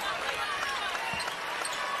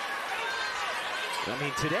 I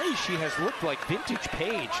mean, today she has looked like vintage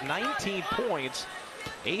Paige. 19 points,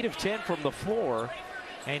 8 of 10 from the floor,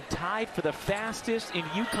 and tied for the fastest in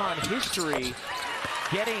UConn history,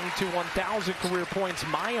 getting to 1,000 career points.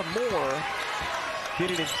 Maya Moore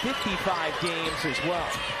did it in 55 games as well.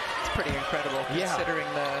 It's pretty incredible, considering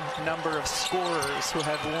the number of scorers who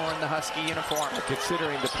have worn the Husky uniform.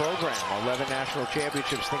 Considering the program, 11 national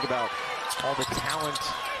championships. Think about all the talent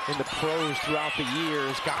in the pros throughout the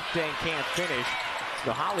years. Gakdang can't finish. So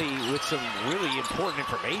Holly with some really important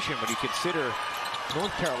information when you consider North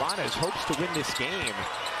Carolina's hopes to win this game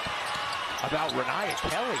about Renaya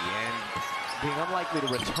Kelly and being unlikely to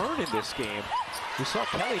return in this game. We saw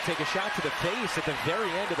Kelly take a shot to the face at the very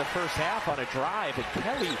end of the first half on a drive, and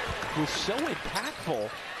Kelly was so impactful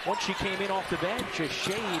once she came in off the bench. A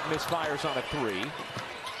shade misfires on a three.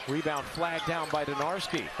 Rebound flagged down by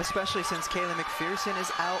Donarski. Especially since Kaylee McPherson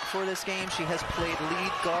is out for this game. She has played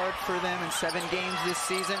lead guard for them in 7 games this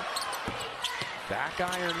season. Back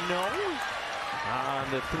iron, no. On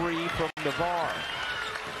the three from Navarre.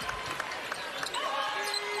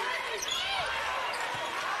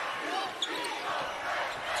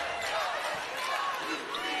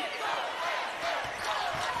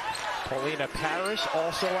 Paulina Parrish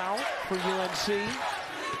also out for UNC.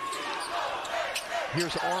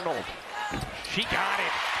 Here's Arnold. She got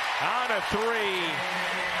it on a three.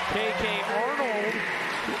 KK Arnold,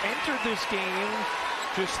 who entered this game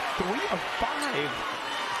just 3 of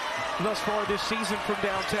 5 thus far this season from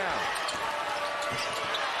downtown.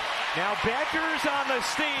 Now Beckers on the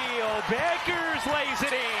steal. Beckers lays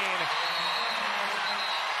it in.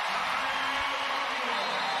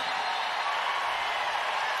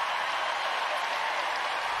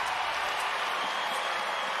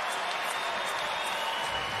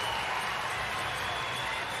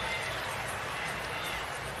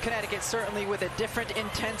 Connecticut certainly with a different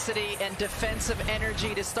intensity and defensive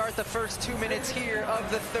energy to start the first 2 minutes here of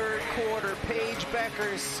the third quarter. Paige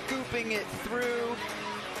Beckers scooping it through.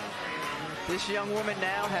 This young woman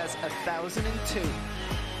now has 1,002.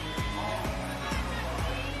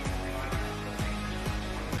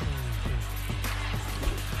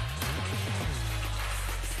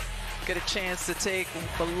 Get a chance to take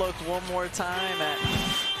a look one more time at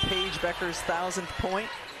Paige Beckers' 1,000th point.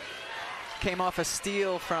 Came off a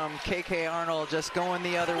steal from KK Arnold, just going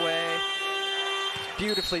the other way.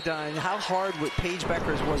 Beautifully done. How hard Paige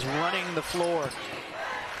Beckers was running the floor.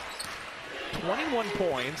 21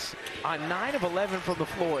 points on 9 of 11 from the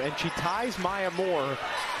floor, and she ties Maya Moore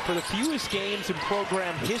for the fewest games in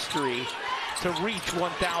program history to reach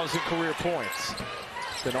 1,000 career points.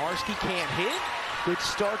 Benarski can't hit. Good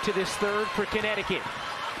start to this third for Connecticut.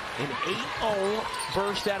 An 8-0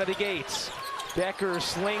 burst out of the gates. Becker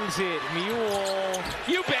slings it. Mule.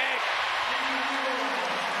 You bet.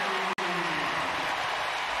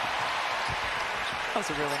 That was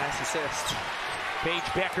a really nice assist. Paige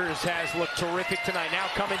Beckers has looked terrific tonight. Now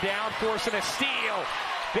coming down, forcing a steal.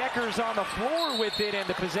 Beckers on the floor with it, and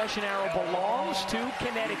the possession arrow belongs to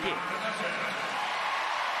Connecticut.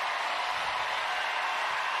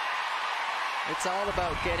 It's all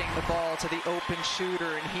about getting the ball to the open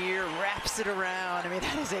shooter, and here wraps it around. I mean,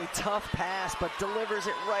 that is a tough pass, but delivers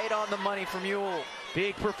it right on the money for Mule.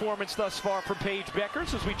 Big performance thus far for Paige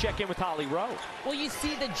Beckers as we check in with Holly Rowe. Well, you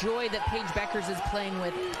see the joy that Paige Beckers is playing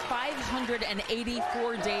with.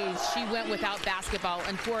 584 days she went without basketball,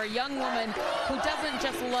 and for a young woman who doesn't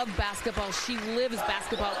just love basketball, she lives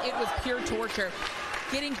basketball. It was pure torture.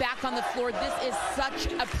 Getting back on the floor, this is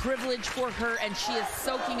such a privilege for her, and she is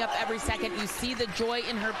soaking up every second. You see the joy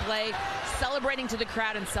in her play, celebrating to the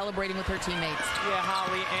crowd and celebrating with her teammates. Yeah,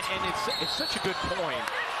 Holly, and it's such a good point.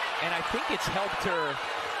 And I think it's helped her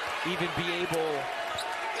even be able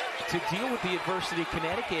to deal with the adversity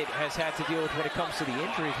Connecticut has had to deal with when it comes to the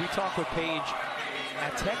injuries. We talked with Paige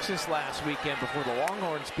at Texas last weekend before the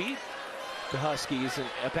Longhorns beat the Huskies, and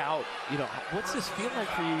about, you know, what's this feel like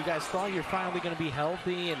for you? You guys thought you're finally going to be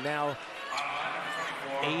healthy, and now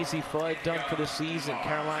AZ Fudd done for the season.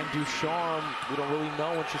 Caroline Ducharme, we don't really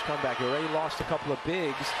know when she's come back. You already lost a couple of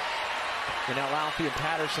bigs. And now Alfie and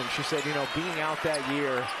Patterson, she said, you know, being out that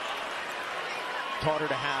year taught her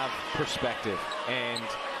to have perspective and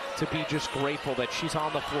to be just grateful that she's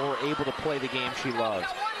on the floor, able to play the game she loves.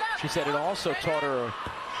 She said it also taught her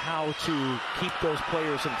how to keep those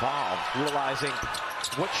players involved, realizing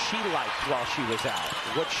what she liked while she was out,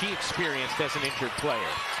 what she experienced as an injured player.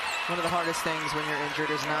 One of the hardest things when you're injured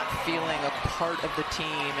is not feeling a part of the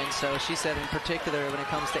team, and so she said in particular when it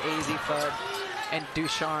comes to AZ Fudd and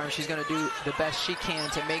Ducharme, she's going to do the best she can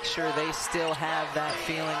to make sure they still have that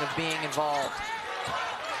feeling of being involved.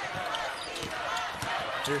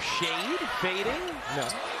 There's shade fading. No.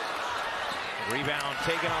 Rebound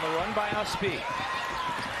taken on the run by Usby.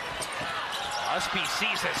 Usby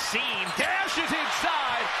sees a seam, dashes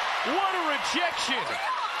inside. What a rejection.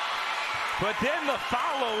 But then the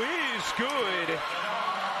follow is good.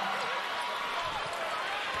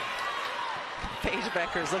 Paige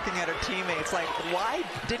Beckers looking at her teammates like, why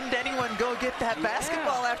didn't anyone go get that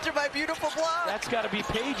basketball after my beautiful block? That's got to be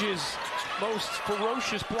Paige's most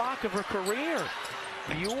ferocious block of her career.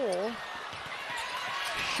 Mule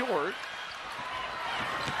short.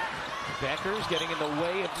 Beckers getting in the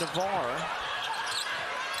way of Navarre.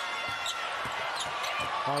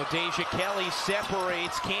 Oh, Deja Kelly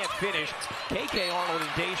separates, can't finish. KK Arnold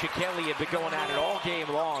and Deja Kelly have been going at it all game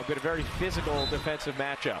long, but a very physical defensive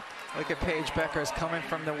matchup. Look at Paige Beckers coming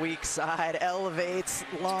from the weak side, elevates,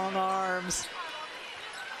 long arms.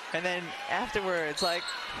 And then afterwards, like,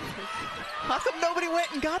 how come nobody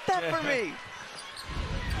went and got that for me?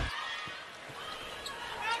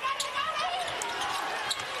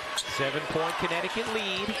 Seven-point Connecticut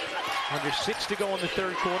lead. Under 6 to go in the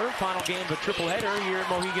third quarter. Final game of a triple header here at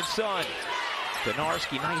Mohegan Sun.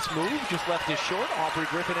 Benarski, nice move, just left it short. Aubrey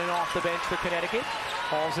Griffin in off the bench for Connecticut.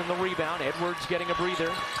 Hall's in the rebound. Edwards getting a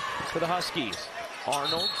breather for the Huskies.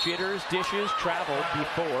 Arnold jitters, dishes, traveled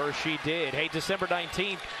before she did. Hey, December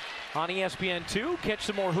 19th on ESPN2. Catch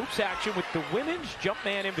some more hoops action with the women's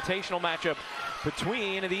Jumpman Invitational matchup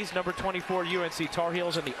between these number 24 UNC Tar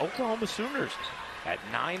Heels and the Oklahoma Sooners at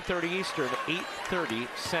 9:30 Eastern, 8:30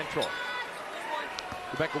 Central.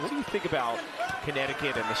 Rebecca, what do you think about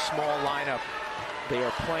Connecticut and the small lineup they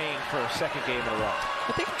are playing for a second game in a row?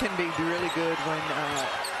 I think it can be really good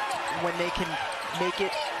when they can make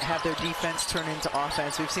it, have their defense turn into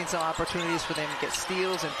offense. We've seen some opportunities for them to get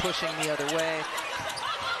steals and pushing the other way.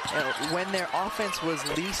 When their offense was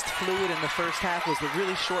least fluid in the first half was the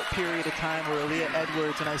really short period of time where Aaliyah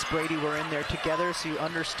Edwards and Ice Brady were in there together, so you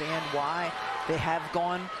understand why they have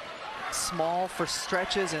gone small for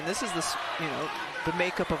stretches. And this is the, the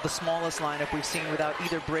makeup of the smallest lineup we've seen without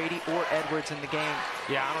either Brady or Edwards in the game.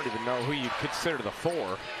 Yeah, I don't even know who you'd consider the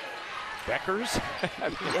 4. Beckers?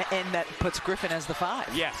 And that puts Griffin as the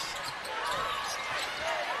 5. Yes.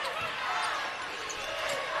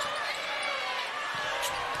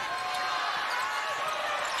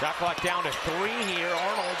 Shot clock down to 3 here.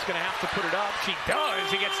 Arnold's going to have to put it up. She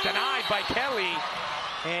does. He gets denied by Kelly.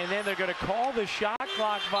 And then they're going to call the shot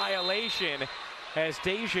clock violation as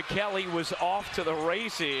Deja Kelly was off to the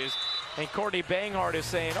races. And Courtney Banghart is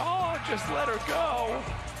saying, oh, just let her go.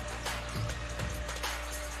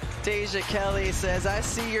 Deja Kelly says, I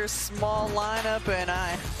see your small lineup and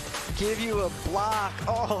I give you a block.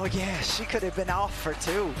 Oh, yeah, she could have been off for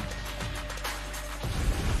 2.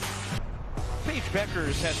 Paige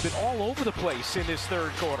Beckers has been all over the place in this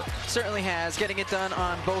third quarter. Certainly has, getting it done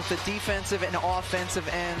on both the defensive and offensive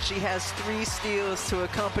end. She has 3 steals to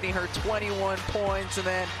accompany her 21 points and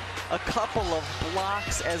then a couple of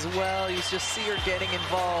blocks as well. You just see her getting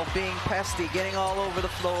involved, being pesty, getting all over the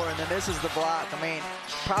floor, and then this is the block. I mean,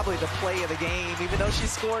 probably the play of the game. Even though she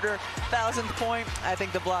scored her 1,000th point, I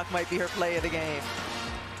think the block might be her play of the game.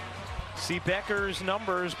 See, Becker's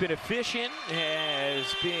numbers been efficient, has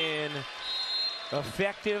been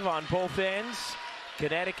effective on both ends.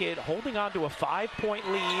 Connecticut holding on to a 5-point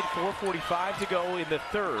lead, 4:45 to go in the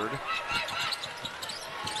third.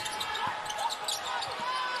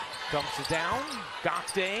 Dumps it down.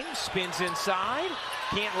 Gokdang spins inside.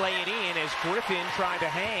 Can't lay it in as Griffin trying to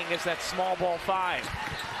hang as that small ball 5.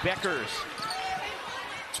 Beckers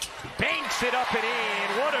banks it up and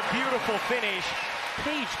in. What a beautiful finish.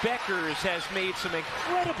 Paige Beckers has made some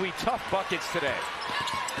incredibly tough buckets today.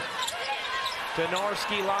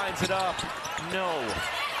 Donarski lines it up. No.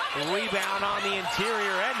 Rebound on the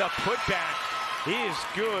interior, and the putback is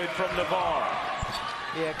good from Navarre.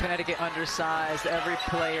 Yeah, Connecticut undersized. Every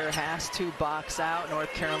player has to box out.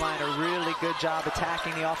 North Carolina, really good job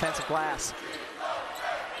attacking the offensive glass.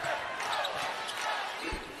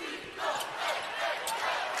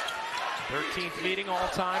 Thirteenth meeting all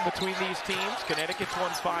time between these teams. Connecticut's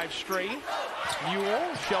won 5 straight.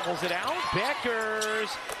 Ewell shovels it out.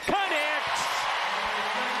 Beckers connects.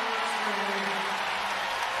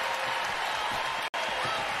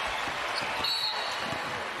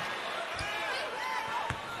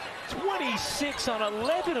 26 on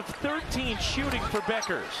 11 of 13 shooting for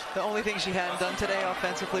Beckers. The only thing she hadn't done today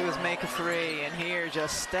offensively was make a 3, and here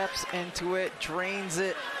just steps into it, drains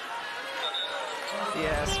it.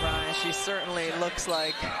 Yes, Ryan, she certainly looks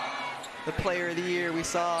like the player of the year we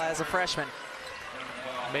saw as a freshman.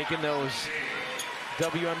 Making those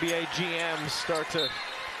WNBA GMs start to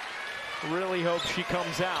really hope she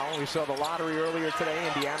comes out. We saw the lottery earlier today.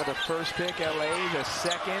 Indiana the first pick, LA the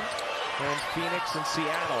second, and Phoenix and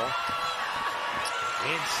Seattle.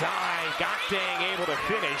 Inside, Gokdang able to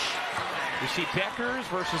finish. You see Beckers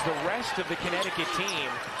versus the rest of the Connecticut team.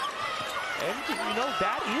 And, you know,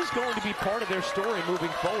 that is going to be part of their story moving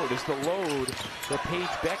forward, is the load that Paige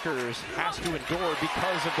Beckers has to endure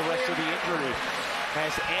because of the rest of the injury.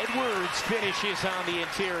 As Edwards finishes on the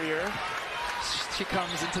interior. She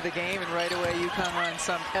comes into the game, and right away UConn runs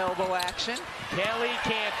some elbow action. Kelly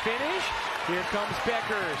can't finish. Here comes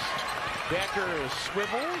Beckers. Beckers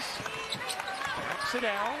swivels. Backs it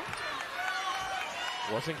out.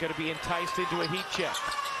 Wasn't going to be enticed into a heat check.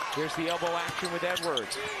 Here's the elbow action with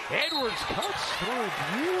Edwards. Edwards cuts through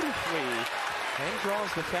beautifully and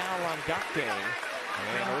draws the foul on Gokdang.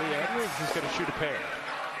 And Aaliyah Edwards is going to shoot a pair.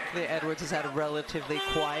 Aaliyah Edwards has had a relatively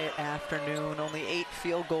quiet afternoon. Only 8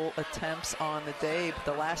 field goal attempts on the day. But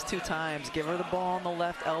the last 2 times, give her the ball on the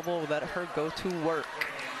left elbow, let her go to work.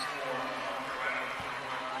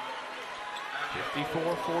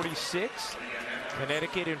 54-46.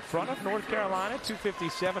 Connecticut in front of North Carolina.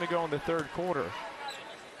 2:57 to go in the third quarter.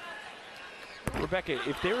 Rebecca,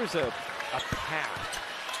 if there is a path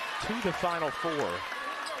to the Final Four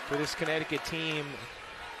for this Connecticut team,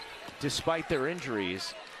 despite their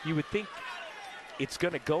injuries, you would think it's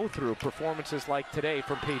going to go through performances like today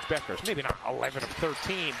from Paige Beckers. Maybe not 11 of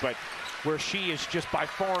 13, but where she is just by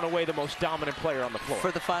far and away the most dominant player on the floor.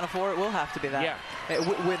 For the Final Four, it will have to be that. Yeah.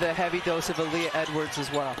 With a heavy dose of Aaliyah Edwards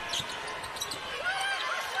as well.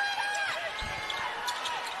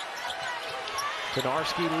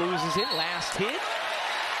 Donarski loses it. Last hit.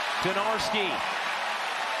 Donarski,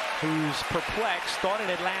 who's perplexed, thought it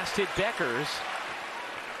had last hit Beckers.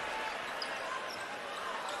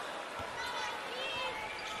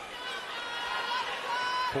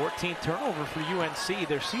 Fourteenth turnover for UNC.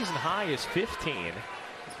 Their season high is 15.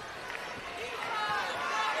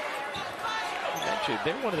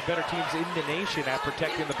 They're one of the better teams in the nation at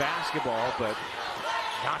protecting the basketball, but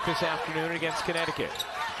not this afternoon against Connecticut.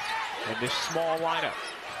 And this small lineup.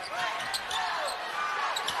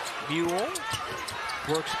 Buell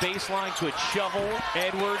works baseline to a shovel.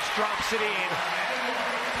 Edwards drops it in.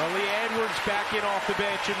 Aaliyah Edwards back in off the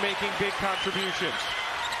bench and making big contributions.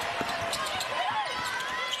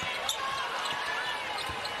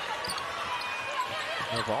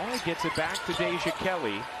 Navarre gets it back to Deja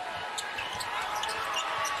Kelly.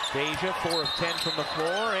 Deja, 4 of 10 from the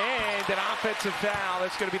floor, and an offensive foul.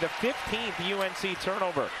 That's going to be the 15th UNC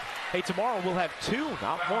turnover. Hey, tomorrow we'll have 2,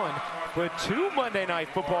 not 1, but 2 Monday Night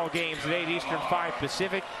Football games at 8 Eastern, 5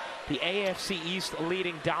 Pacific. The AFC East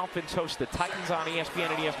leading Dolphins host the Titans on ESPN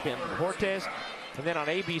and ESPN Cortez. And then on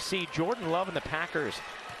ABC, Jordan Love and the Packers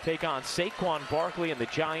take on Saquon Barkley and the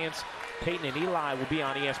Giants. Peyton and Eli will be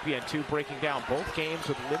on ESPN2 breaking down both games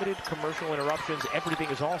with limited commercial interruptions. Everything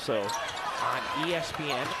is also on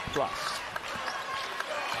ESPN+.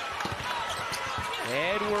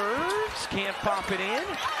 Edwards can't pop it in.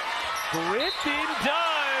 Griffin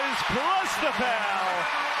does, plus the foul.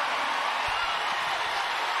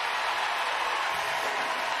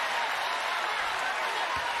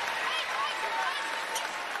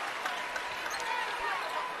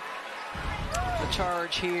 The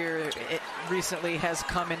charge here recently has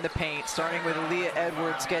come in the paint, starting with Aaliyah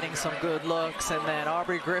Edwards getting some good looks, and then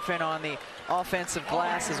Aubrey Griffin on the offensive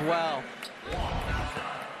glass as well.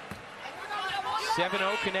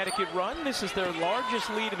 7-0 Connecticut run. This is their largest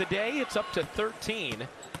lead of the day. It's up to 13.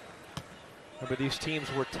 Remember, these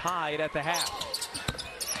teams were tied at the half.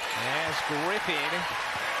 As Griffin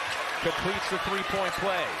completes the three-point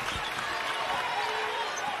play.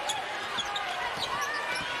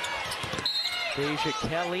 Deja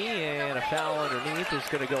Kelly, and a foul underneath is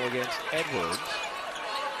going to go against Edwards.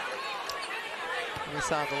 We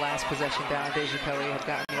saw the last possession down. Deja Kelly had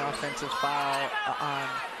gotten the offensive foul on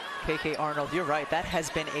KK Arnold. You're right, that has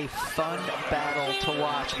been a fun battle to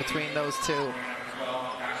watch between those two.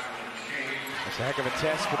 It's a heck of a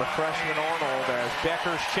test for the freshman Arnold as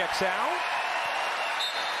Beckers checks out.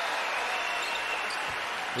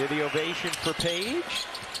 The ovation for Page.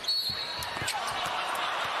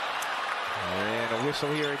 And a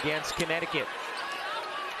whistle here against Connecticut.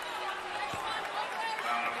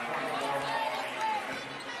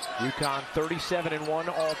 UConn 37-1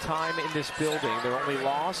 all-time in this building. Their only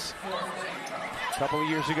loss a couple of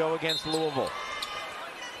years ago against Louisville.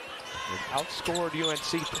 They've outscored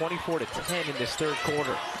UNC 24-10 in this third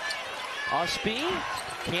quarter. Usby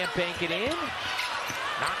can't bank it in.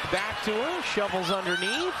 Knocked back to her, shovels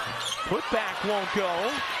underneath. Put back won't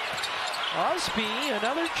go. Usby,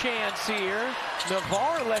 another chance here.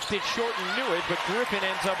 Navarre left it short and knew it, but Griffin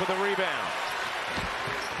ends up with a rebound.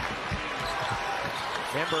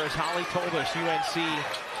 Remember, as Holly told us, UNC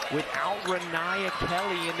without Renaya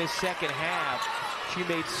Kelly in this second half, she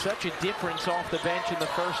made such a difference off the bench in the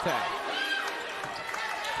first half.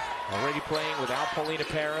 Already playing without Paulina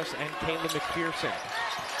Paris and Kayla McPherson.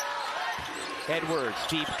 Edwards,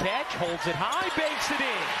 deep catch, holds it high, banks it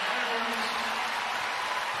in.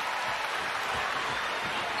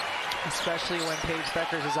 Especially when Paige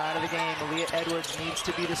Beckers is out of the game, Aaliyah Edwards needs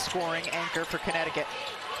to be the scoring anchor for Connecticut.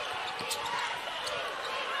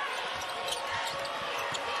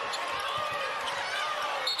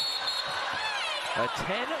 A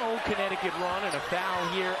 10-0 Connecticut run and a foul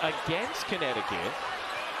here against Connecticut.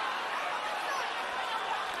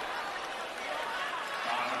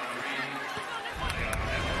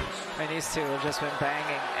 And these two have just been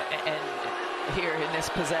banging, and here in this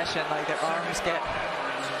possession, like their arms get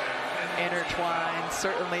intertwined.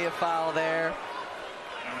 Certainly a foul there.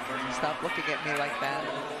 Stop looking at me like that.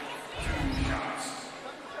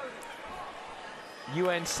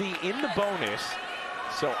 UNC in the bonus,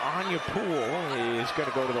 so Anya Poole is going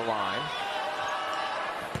to go to the line.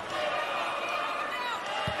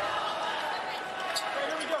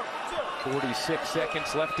 .46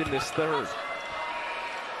 seconds left in this third.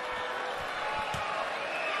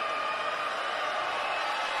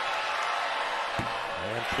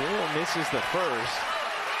 And Poole misses the first.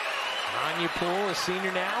 Anya Poole, a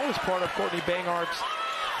senior now, is part of Courtney Banghart's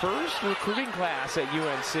first recruiting class at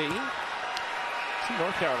UNC. See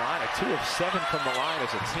North Carolina, 2 of 7 from the line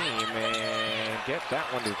as a team, and get that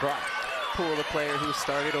one to drop. Poole, the player who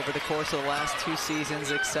started over the course of the last 2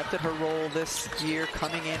 seasons, accepted her role this year,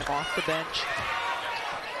 coming in off the bench.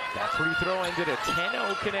 That free throw ended a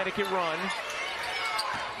 10-0 Connecticut run.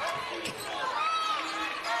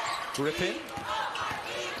 Griffin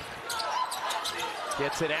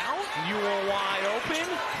gets it out. Ewell wide open.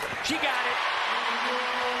 She got it.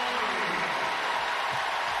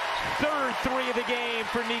 Third three of the game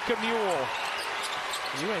for Nika Mule.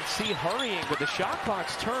 UNC hurrying, but the shot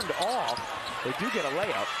clock's turned off. They do get a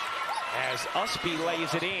layup as Usby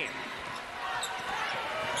lays it in.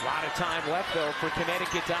 A lot of time left, though, for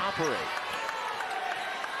Connecticut to operate.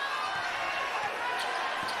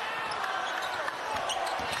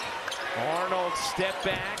 Arnold step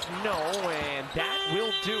back, no, and that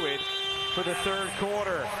will do it for the third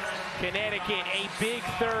quarter. Connecticut, a big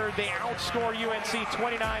third. They outscore UNC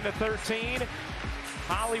 29-13.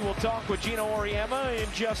 Holly will talk with Gino Auriemma in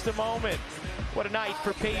just a moment. What a night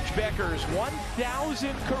for Paige Bueckers.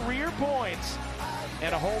 1,000 career points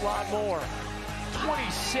and a whole lot more.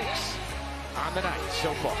 26 on the night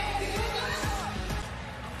so far.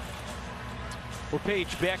 Well,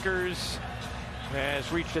 Paige Bueckers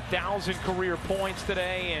has reached 1,000 career points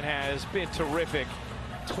today and has been terrific.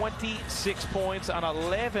 26 points on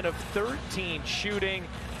 11 of 13 shooting.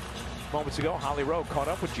 Moments ago, Holly Rowe caught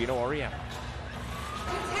up with Gino Auriemma.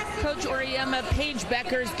 Coach Auriemma, Paige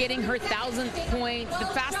Bueckers getting her 1,000th point, the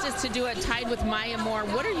fastest to do it, tied with Maya Moore.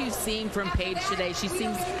 What are you seeing from Paige today? She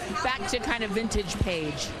seems back to kind of vintage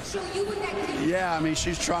Paige. Yeah, I mean,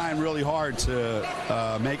 she's trying really hard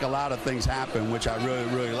to make a lot of things happen, which I really,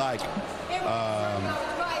 really like.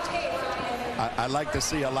 I'd like to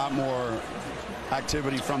see a lot more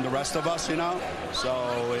activity from the rest of us, you know,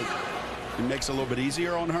 so it makes it a little bit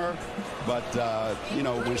easier on her. But, you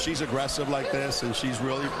know, when she's aggressive like this and she's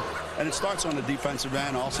really, and it starts on the defensive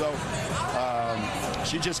end also,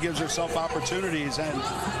 she just gives herself opportunities. And,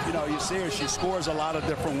 you know, you see her, she scores a lot of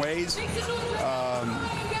different ways.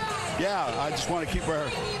 Yeah, I just want to keep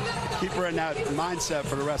her in that mindset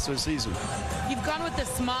for the rest of the season. You've gone with the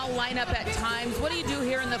small lineup at times. What do you do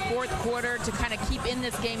here in the fourth quarter to kind of keep in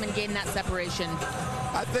this game and gain that separation?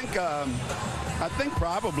 I think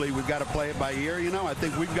probably we've got to play it by ear. You know, I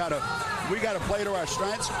think we've got to play to our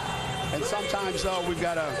strengths, and sometimes though we've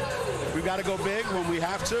got to go big when we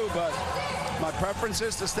have to. But my preference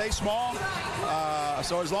is to stay small.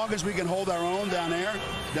 So as long as we can hold our own down there,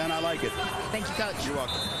 then I like it. Thank you, Coach. You're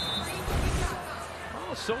welcome.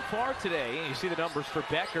 Well, so far today, you see the numbers for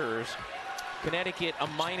Bueckers. Connecticut a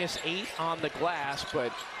 -8 on the glass,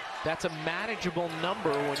 but that's a manageable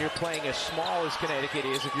number when you're playing as small as Connecticut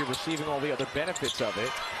is if you're receiving all the other benefits of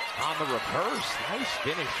it. On the reverse, nice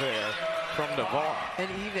finish there from Navarre. And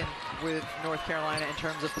even with North Carolina in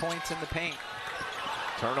terms of points in the paint.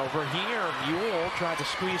 Turnover here. Mule tried to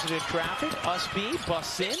squeeze it in traffic. Usby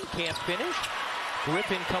busts in, can't finish.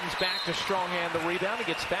 Griffin comes back to strong hand the rebound and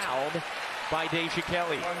gets fouled by Deja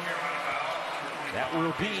Kelly. That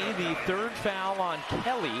will be the third foul on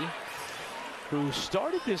Kelly, who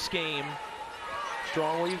started this game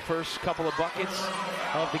strongly. First couple of buckets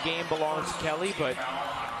of the game belong to Kelly, but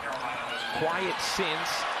quiet since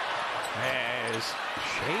as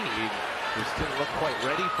Shade just didn't look quite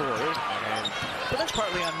ready for it. But that's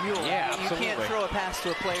partly on Mule. Yeah, you absolutely. can't throw a pass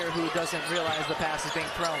to a player who doesn't realize the pass is being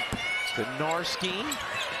thrown. Donarski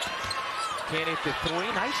can't hit the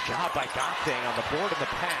three. Nice job by Gottang on the board in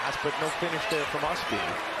the pass, but no finish there from Usby.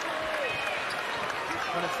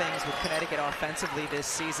 One of the things with Connecticut offensively this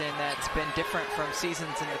season that's been different from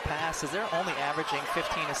seasons in the past is they're only averaging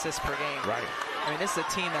 15 assists per game. Right. I mean, this is a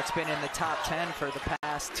team that's been in the top 10 for the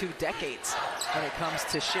past 2 decades when it comes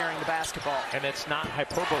to sharing the basketball. And it's not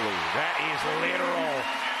hyperbole. That is literal.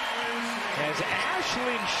 As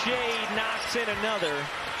Ashlyn Shade knocks in another.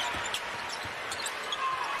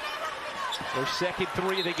 Their second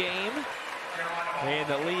three of the game. And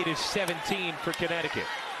the lead is 17 for Connecticut.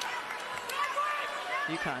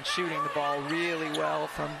 UConn shooting the ball really well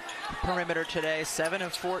from perimeter today, 7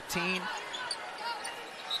 of 14.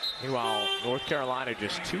 Meanwhile, North Carolina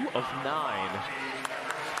just 2 of 9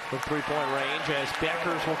 from three-point range as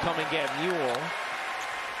Bueckers will come and get Mule.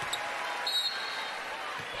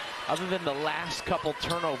 Other than the last couple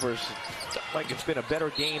turnovers, it's like it's been a better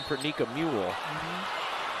game for Nika Mule.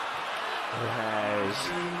 Who has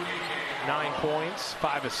 9 points,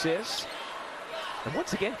 5 assists. And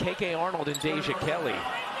once again, KK Arnold and Deja Kelly.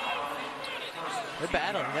 They're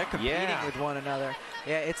battling. They're competing with one another.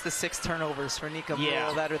 Yeah, it's the 6 turnovers for Nika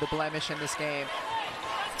Mule that are the blemish in this game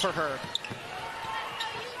for her.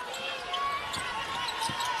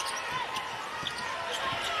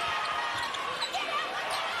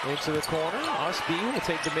 Into the corner. Usby will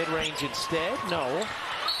take the mid-range instead. No.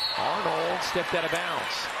 Arnold stepped out of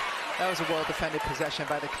bounds. That was a well-defended possession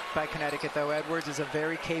by Connecticut, though. Edwards is a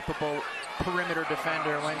very capable perimeter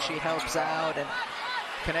defender when she helps out, and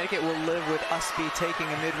Connecticut will live with Usby taking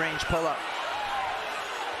a mid-range pull-up.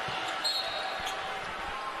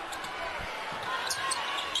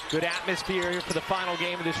 Good atmosphere here for the final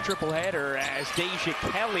game of this triple header as Deja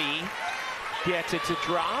Kelly gets it to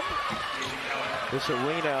drop. This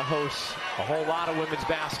arena hosts a whole lot of women's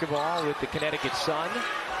basketball with the Connecticut Sun.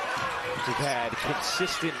 We've had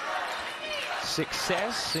consistent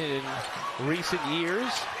success in recent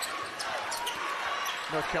years.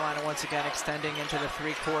 North Carolina once again extending into the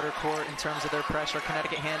three-quarter court in terms of their pressure.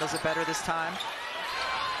 Connecticut handles it better this time.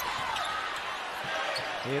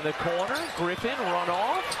 In the corner, Griffin run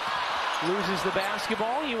off, loses the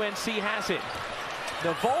basketball. UNC has it.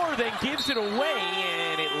 Navarre then gives it away,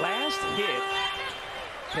 and it last hit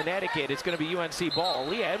Connecticut. It's going to be UNC ball.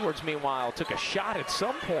 Leah Edwards, meanwhile, took a shot at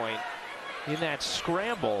some point in that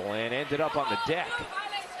scramble and ended up on the deck.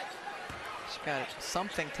 She got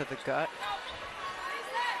something to the gut.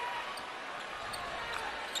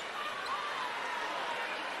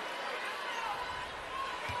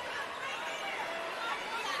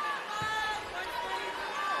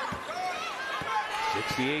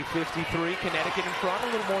 (68-53), Connecticut in front. A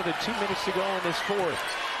little more than 2 minutes to go in this fourth.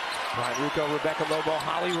 Ryan Rucco, Rebecca Lobo,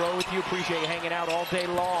 Holly Rowe with you. Appreciate you hanging out all day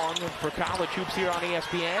long for college hoops here on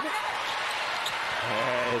ESPN.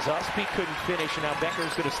 As Usby couldn't finish, and now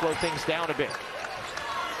Becker's going to slow things down a bit.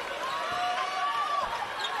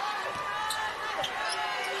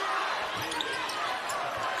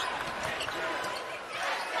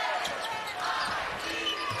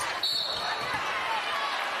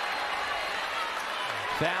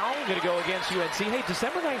 Foul going to go against UNC. Hey,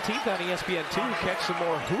 December 19th on ESPN2, catch some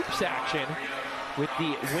more hoops action with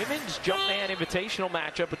the Women's Jumpman Invitational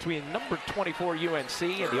matchup between number 24 UNC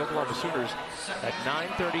and the Oklahoma Sooners at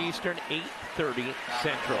 9:30 Eastern, 8:30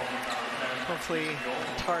 Central. Hopefully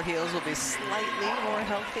Tar Heels will be slightly more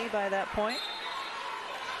healthy by that point.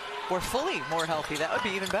 Or fully more healthy. That would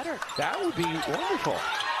be even better. That would be wonderful.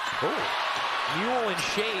 Oh, Mule and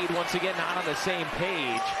Shade once again not on the same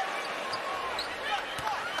page.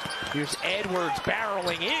 Here's Edwards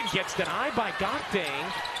barreling in, gets denied by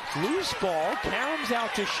Gokdang. Loose ball, Karam's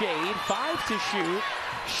out to Shade, 5 to shoot.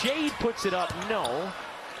 Shade puts it up, no,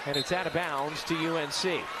 and it's out of bounds to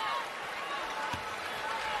UNC.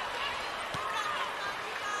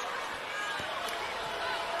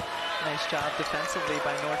 Nice job defensively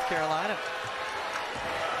by North Carolina.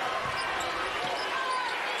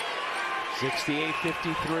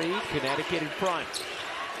 68-53, Connecticut in front.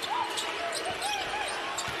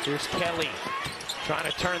 Here's Kelly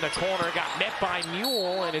trying to turn the corner, got met by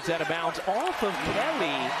Mule, and it's out of bounds off of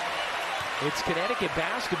Kelly. It's Connecticut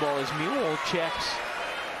basketball as Mule checks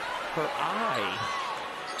her eye.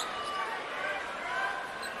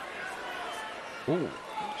 Ooh.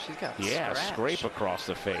 She's got a scrape across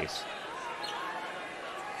the face.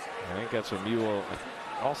 I think that's what Mule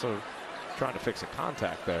also trying to fix a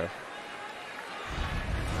contact there.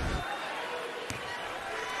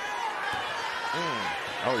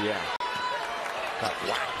 Oh, yeah. Got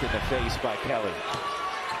whacked in the face by Kelly.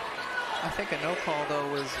 I think a no call, though,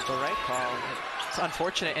 was the right call. It's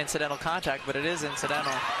unfortunate incidental contact, but it is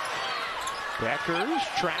incidental. Becker's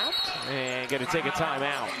trapped and going to take a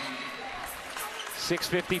timeout.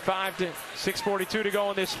 6:55 to 6:42 to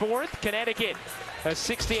go in this fourth. Connecticut a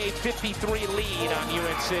 68-53 lead on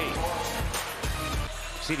UNC.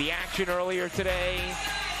 See the action earlier today.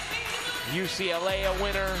 UCLA a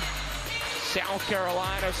winner. South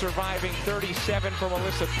Carolina surviving 37 for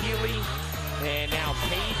Melissa Peely. And now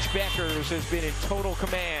Paige Beckers has been in total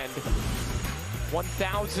command.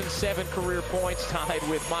 1,007 career points, tied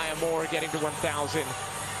with Maya Moore getting to 1,000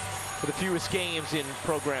 for the fewest games in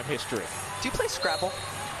program history. Do you play Scrabble?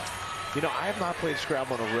 You know, I have not played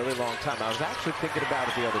Scrabble in a really long time. I was actually thinking about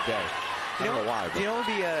it the other day. I don't know why. You know what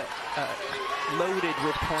would be loaded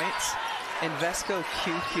with points? Invesco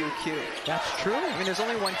QQQ. That's true. I mean, there's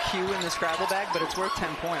only one Q in the Scrabble bag, but it's worth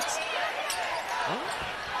 10 points.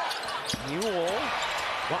 Mule.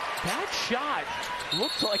 Well, that shot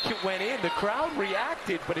looked like it went in. The crowd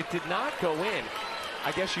reacted, but it did not go in.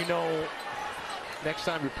 I guess you know next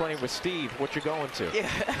time you're playing with Steve what you're going to. Yeah.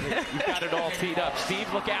 You've got it all teed up.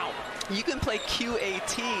 Steve, look out. You can play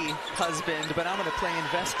QAT, husband, but I'm going to play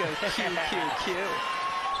Invesco QQQ.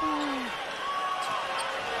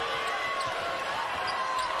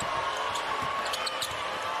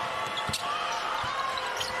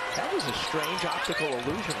 That was a strange optical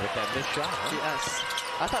illusion with that missed shot. Huh? Yes.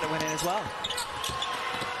 I thought it went in as well.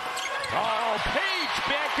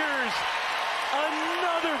 Beckers,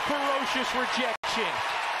 another ferocious rejection.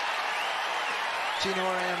 Gina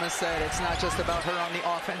Orama said it's not just about her on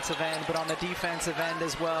the offensive end, but on the defensive end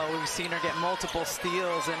as well. We've seen her get multiple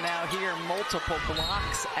steals, and now here, multiple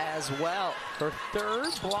blocks as well. Her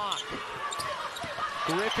third block.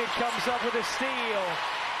 Griffin comes up with a steal.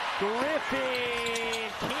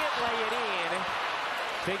 Griffin can't lay it in.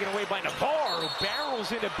 Taken away by Navarre, who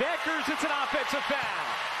barrels into Beckers. It's an offensive foul.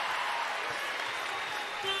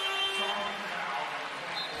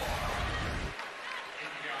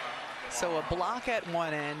 So a block at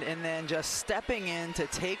one end, and then just stepping in to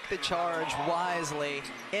take the charge wisely,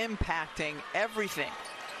 impacting everything.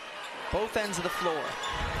 Both ends of the floor.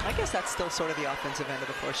 I guess that's still sort of the offensive end of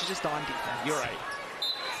the floor. She's just on defense. You're right.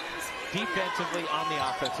 Defensively on the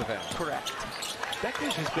offensive end. Correct.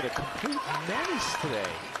 Beckers has been a complete menace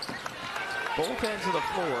today. Both ends of the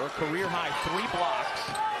floor, career high 3 blocks.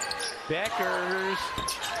 Beckers,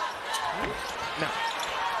 no.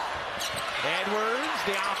 Edwards,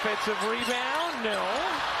 the offensive rebound, no.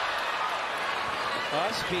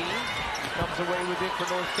 Usby comes away with it for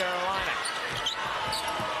North Carolina.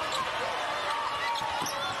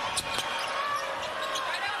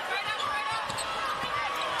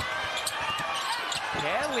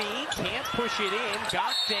 Kelly can't push it in.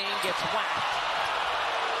 Gokdang gets whacked.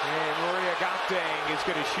 And Maria Gokdang is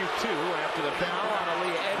going to shoot 2 after the foul on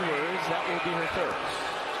Aaliyah Edwards. That will be her third.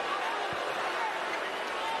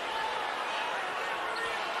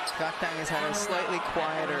 Gokdang has had a slightly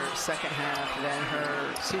quieter second half than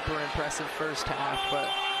her super impressive first half, but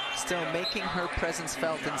still making her presence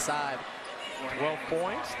felt inside. 12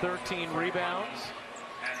 points, 13 rebounds.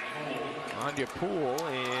 Anya Poole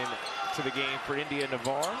into the game for India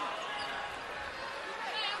Navarre.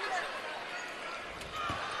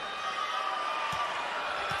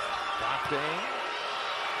 Gokdang,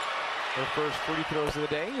 her first free throws of the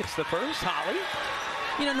day. It's the first. Holly.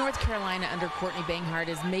 You know, North Carolina under Courtney Banghart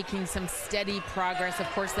is making some steady progress.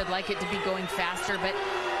 Of course, they'd like it to be going faster, but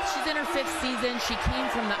she's in her 5th season. She came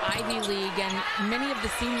from the Ivy League, and many of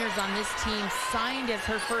the seniors on this team signed as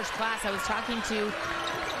her first class. I was talking to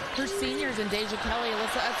her seniors in Deja Kelly,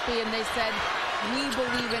 Alyssa Usby, and they said, we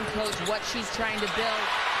believe in Coach, what she's trying to build.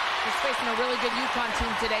 She's facing a really good UConn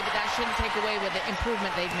team today, but that shouldn't take away with the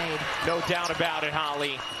improvement they've made. No doubt about it,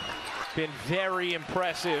 Holly. Been very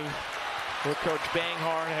impressive what Coach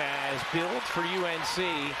Banghart has built for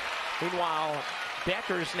UNC. Meanwhile,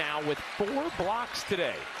 Beckers now with 4 blocks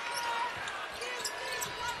today,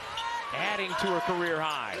 adding to her career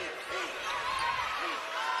high.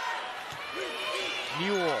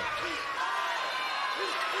 Mule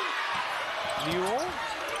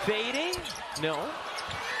fading, no.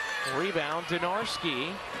 Rebound,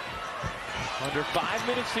 Donarski. Under 5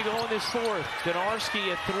 minutes to go in this fourth.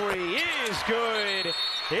 Donarski at 3 is good.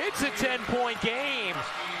 It's a 10-point game.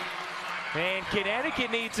 And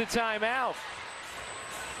Connecticut needs a timeout.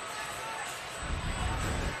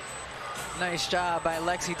 Nice job by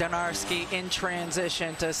Lexi Donarski in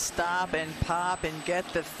transition to stop and pop and get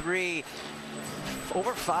the 3.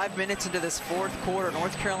 Over 5 minutes into this fourth quarter,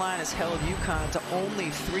 North Carolina's held UConn to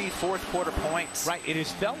only 3 fourth-quarter points. Right, it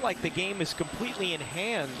has felt like the game is completely in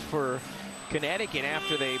hand for Connecticut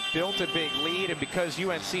after they built a big lead, and because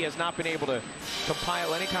UNC has not been able to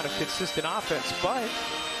compile any kind of consistent offense, but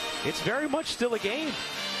it's very much still a game.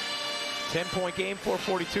 10-point game,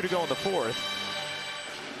 4:42 to go in the fourth.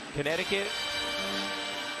 Connecticut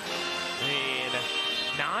in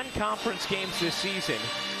non-conference games this season,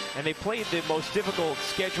 and they played the most difficult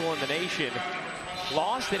schedule in the nation.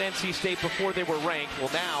 Lost at NC State before they were ranked.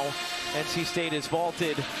 Well, now NC State is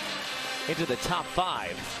vaulted into the top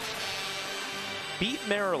 5. Beat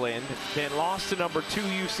Maryland, then lost to number 2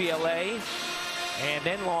 UCLA, and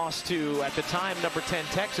then lost to, at the time, number 10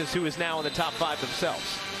 Texas, who is now in the top 5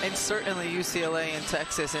 themselves. And certainly UCLA and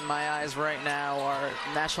Texas, in my eyes right now, are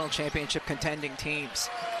national championship contending teams.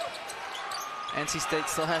 NC State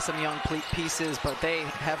still has some young pieces, but they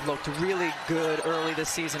have looked really good early this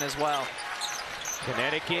season as well.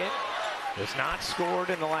 Connecticut has not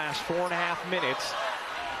scored in the last 4.5 minutes.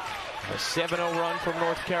 A 7-0 run from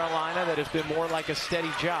North Carolina that has been more like a steady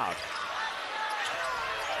jog.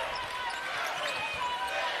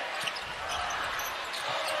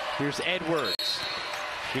 Here's Edwards.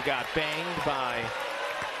 She got banged by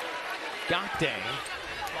Gokdang,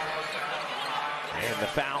 and the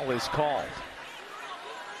foul is called.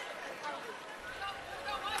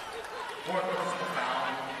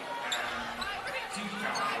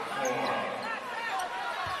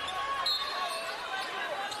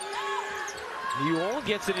 Newell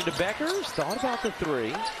gets it into Beckers. Thought about the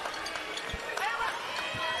 3.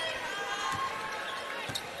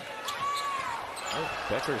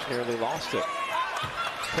 Beckers nearly lost it.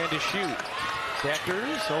 10 to shoot.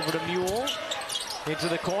 Beckers over to Mule. Into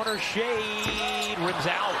the corner. Shade. Rims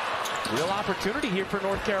out. Real opportunity here for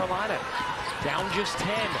North Carolina. Down just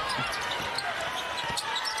 10.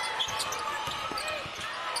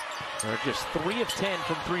 They're just 3 of 10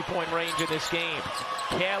 from three-point range in this game.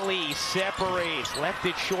 Kelly separates. Left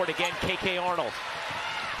it short again. KK Arnold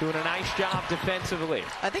doing a nice job defensively.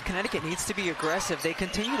 I think Connecticut needs to be aggressive. They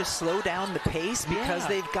continue to slow down the pace because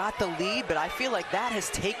they've got the lead, but I feel like that has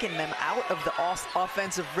taken them out of the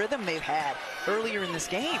offensive rhythm they've had earlier in this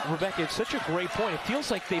game. Rebecca, it's such a great point. It feels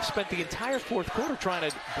like they've spent the entire fourth quarter trying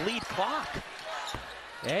to bleed clock.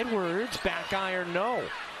 Edwards, back iron, no.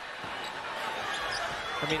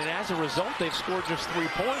 I mean, and as a result, they've scored just 3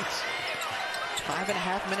 points.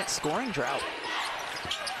 5.5-minute scoring drought.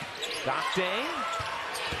 Gokdang,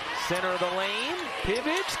 center of the lane,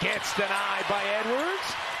 pivots, gets denied by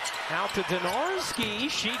Edwards. Out to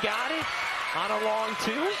Donarski, she got it on a long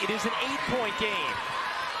 2. It is an 8-point game.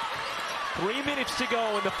 3 minutes to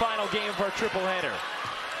go in the final game of our triple header.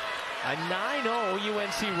 A 9-0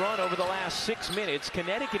 UNC run over the last 6 minutes.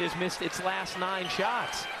 Connecticut has missed its last 9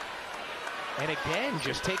 shots. And again,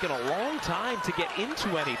 just taking a long time to get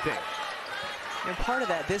into anything. And part of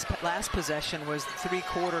that, this last possession was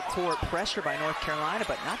three-quarter court pressure by North Carolina,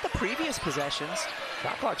 but not the previous possessions.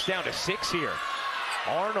 Shot clock's down to 6 here.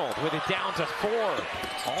 Arnold with it down to 4.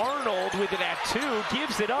 Arnold with it at 2,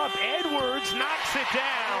 gives it up. Edwards knocks it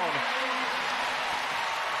down.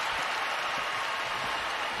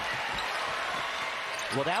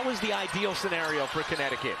 Well, that was the ideal scenario for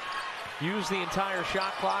Connecticut. Use the entire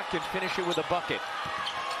shot clock and finish it with a bucket.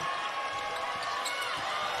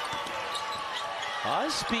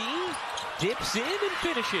 Usby dips in and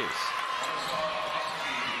finishes.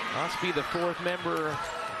 Usby, the 4th member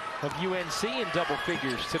of UNC in double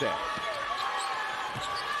figures today.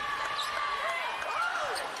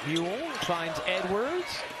 Mule finds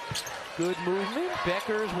Edwards. Good movement.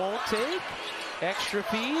 Beckers won't take. Extra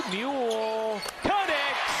feed. Mule connects.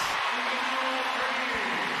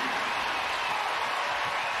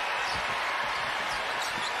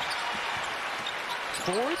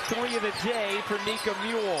 4th 3 of the day for Nika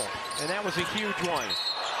Mule, and that was a huge one.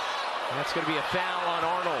 That's going to be a foul on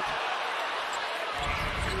Arnold.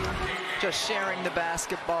 Just sharing the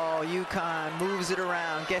basketball. UConn moves it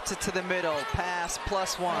around, gets it to the middle. Pass,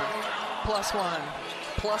 +1, +1,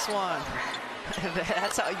 +1.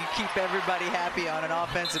 That's how you keep everybody happy on an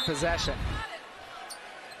offensive possession.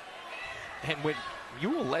 And when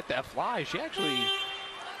Mule let that fly, she actually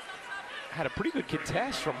had a pretty good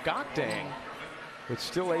contest from Gokdang, but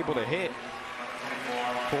still able to hit.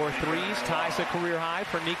 4 threes, ties a career high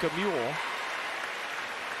for Nika Mule.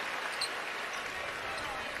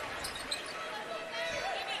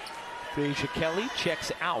 Deja Kelly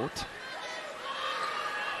checks out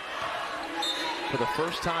for the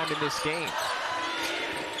first time in this game.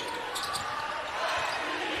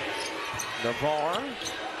 Navarre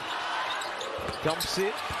dumps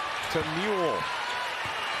it to Mule.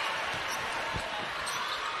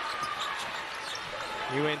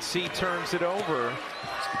 UNC turns it over.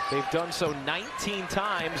 They've done so 19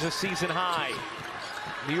 times, a season high.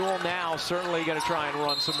 Mule now certainly going to try and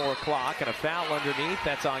run some more clock, and a foul underneath.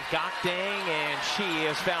 That's on Gokdang, and she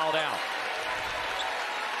is fouled out.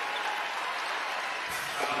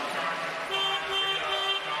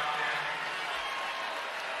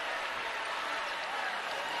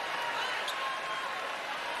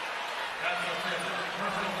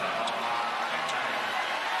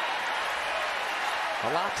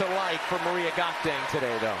 A lot to like for Maria Gokdang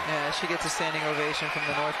today, though. Yeah, she gets a standing ovation from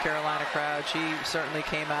the North Carolina crowd. She certainly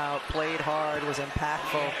came out, played hard, was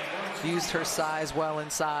impactful, used her size well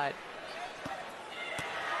inside.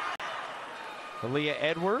 Aaliyah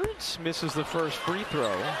Edwards misses the first free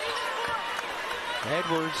throw.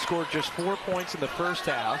 Edwards scored just 4 points in the first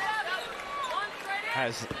half.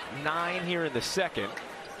 Has 9 here in the second.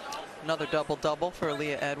 Another double-double for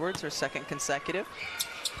Aaliyah Edwards, her second consecutive.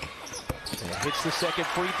 And hits the second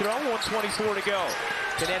free throw, 1:24 to go.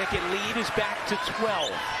 Connecticut lead is back to 12.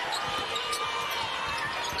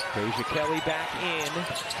 Deja Kelly back in.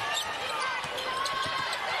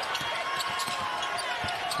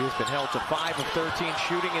 She has been held to 5 of 13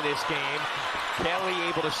 shooting in this game. Kelly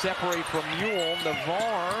able to separate from Mule.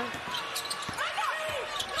 Navarre.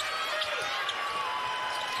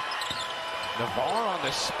 Navarre on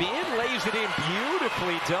the spin, lays it in,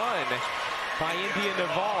 beautifully done by India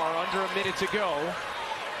Navarre under a minute to go.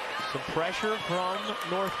 Some pressure from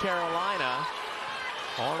North Carolina.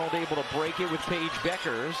 Arnold able to break it with Paige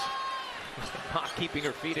Beckers. Not keeping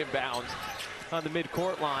her feet in bounds. on the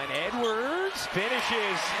midcourt line. Edwards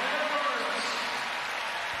finishes.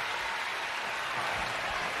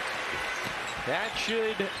 That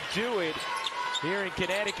should do it here in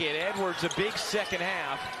Connecticut. Edwards, a big second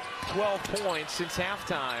half. 12 points since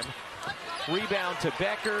halftime. Rebound to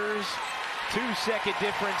Beckers. 2-second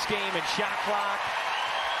difference game and shot clock.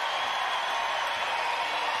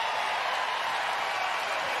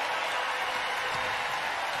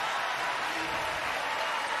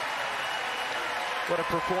 What a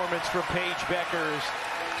performance from Paige Beckers.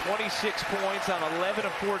 26 points on 11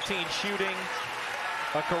 of 14 shooting.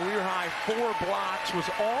 A career-high 4 blocks, was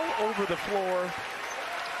all over the floor.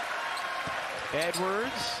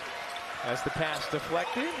 Edwards, as the pass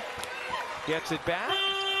deflected, gets it back.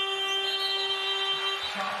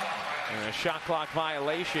 And a shot clock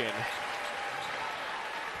violation.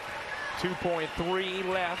 2.3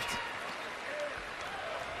 left.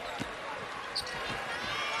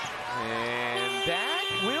 And that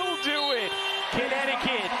will do it.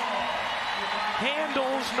 Connecticut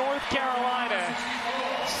handles North Carolina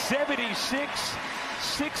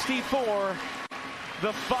 76-64.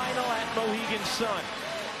 The final at Mohegan Sun.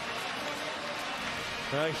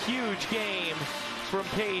 A huge game from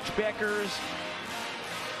Paige Beckers.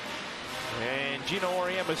 And Gino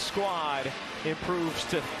Auriemma's squad improves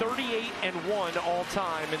to 38-1 all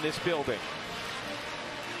time in this building.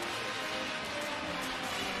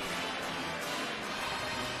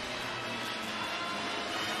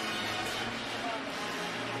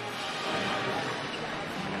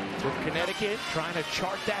 With Connecticut trying to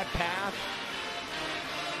chart that path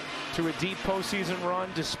to a deep postseason run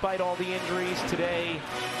despite all the injuries today,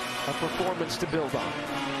 a performance to build on.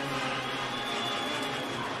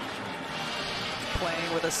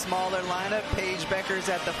 Playing with a smaller lineup, Paige Beckers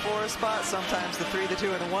at the 4 spot, sometimes the 3, the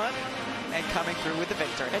 2, and the 1, and coming through with the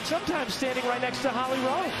victory. And sometimes standing right next to Holly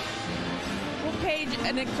Rowe. Well, Paige,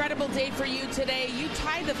 an incredible day for you today. You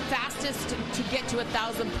tied the fastest to get to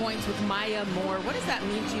 1,000 points with Maya Moore. What does that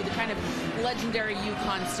mean to you, the kind of legendary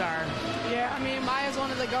UConn star? Yeah, I mean, Maya's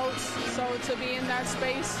one of the GOATs, so to be in that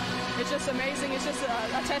space, it's just amazing. It's just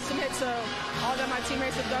a testament to all that my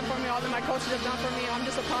teammates have done for me, all that my coaches have done for me. I'm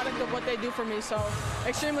just a product of what they do for me, so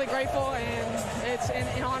extremely grateful, and it's an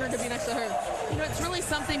honor to be next to her. You know, it's really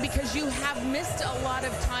something because you have missed a lot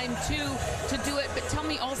of time, too, to do it, but tell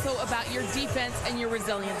me also about your defense and your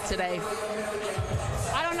resilience today.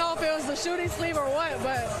 I don't know if it was the shooting sleeve or what,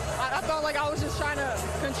 but I felt like I was just trying to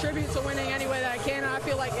contribute to winning any way that I can. And I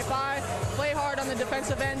feel like if I play hard on the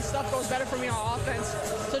defensive end, stuff goes better for me on offense.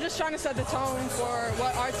 So just trying to set the tone for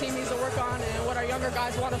what our team needs to work on and what our younger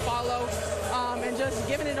guys want to follow, and just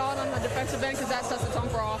giving it all on the defensive end because that sets the tone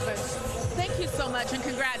for our offense. Thank you so much and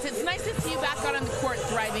congrats. It's nice to see you back out on the court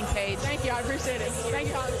thriving, Paige. Thank you. I appreciate it. Thank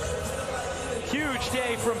you, Holly. Huge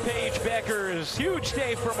day from Paige Beckers. Huge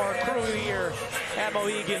day from our crew here at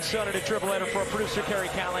Mohegan Sun. And a triple header for our producer, Kerry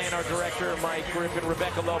Callahan, our director, Mike Griffin,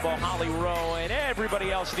 Rebecca Lobo, Holly Rowe, and everybody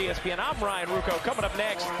else at ESPN. I'm Ryan Rucco. Coming up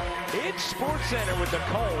next, it's SportsCenter with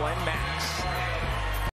Nicole and Max.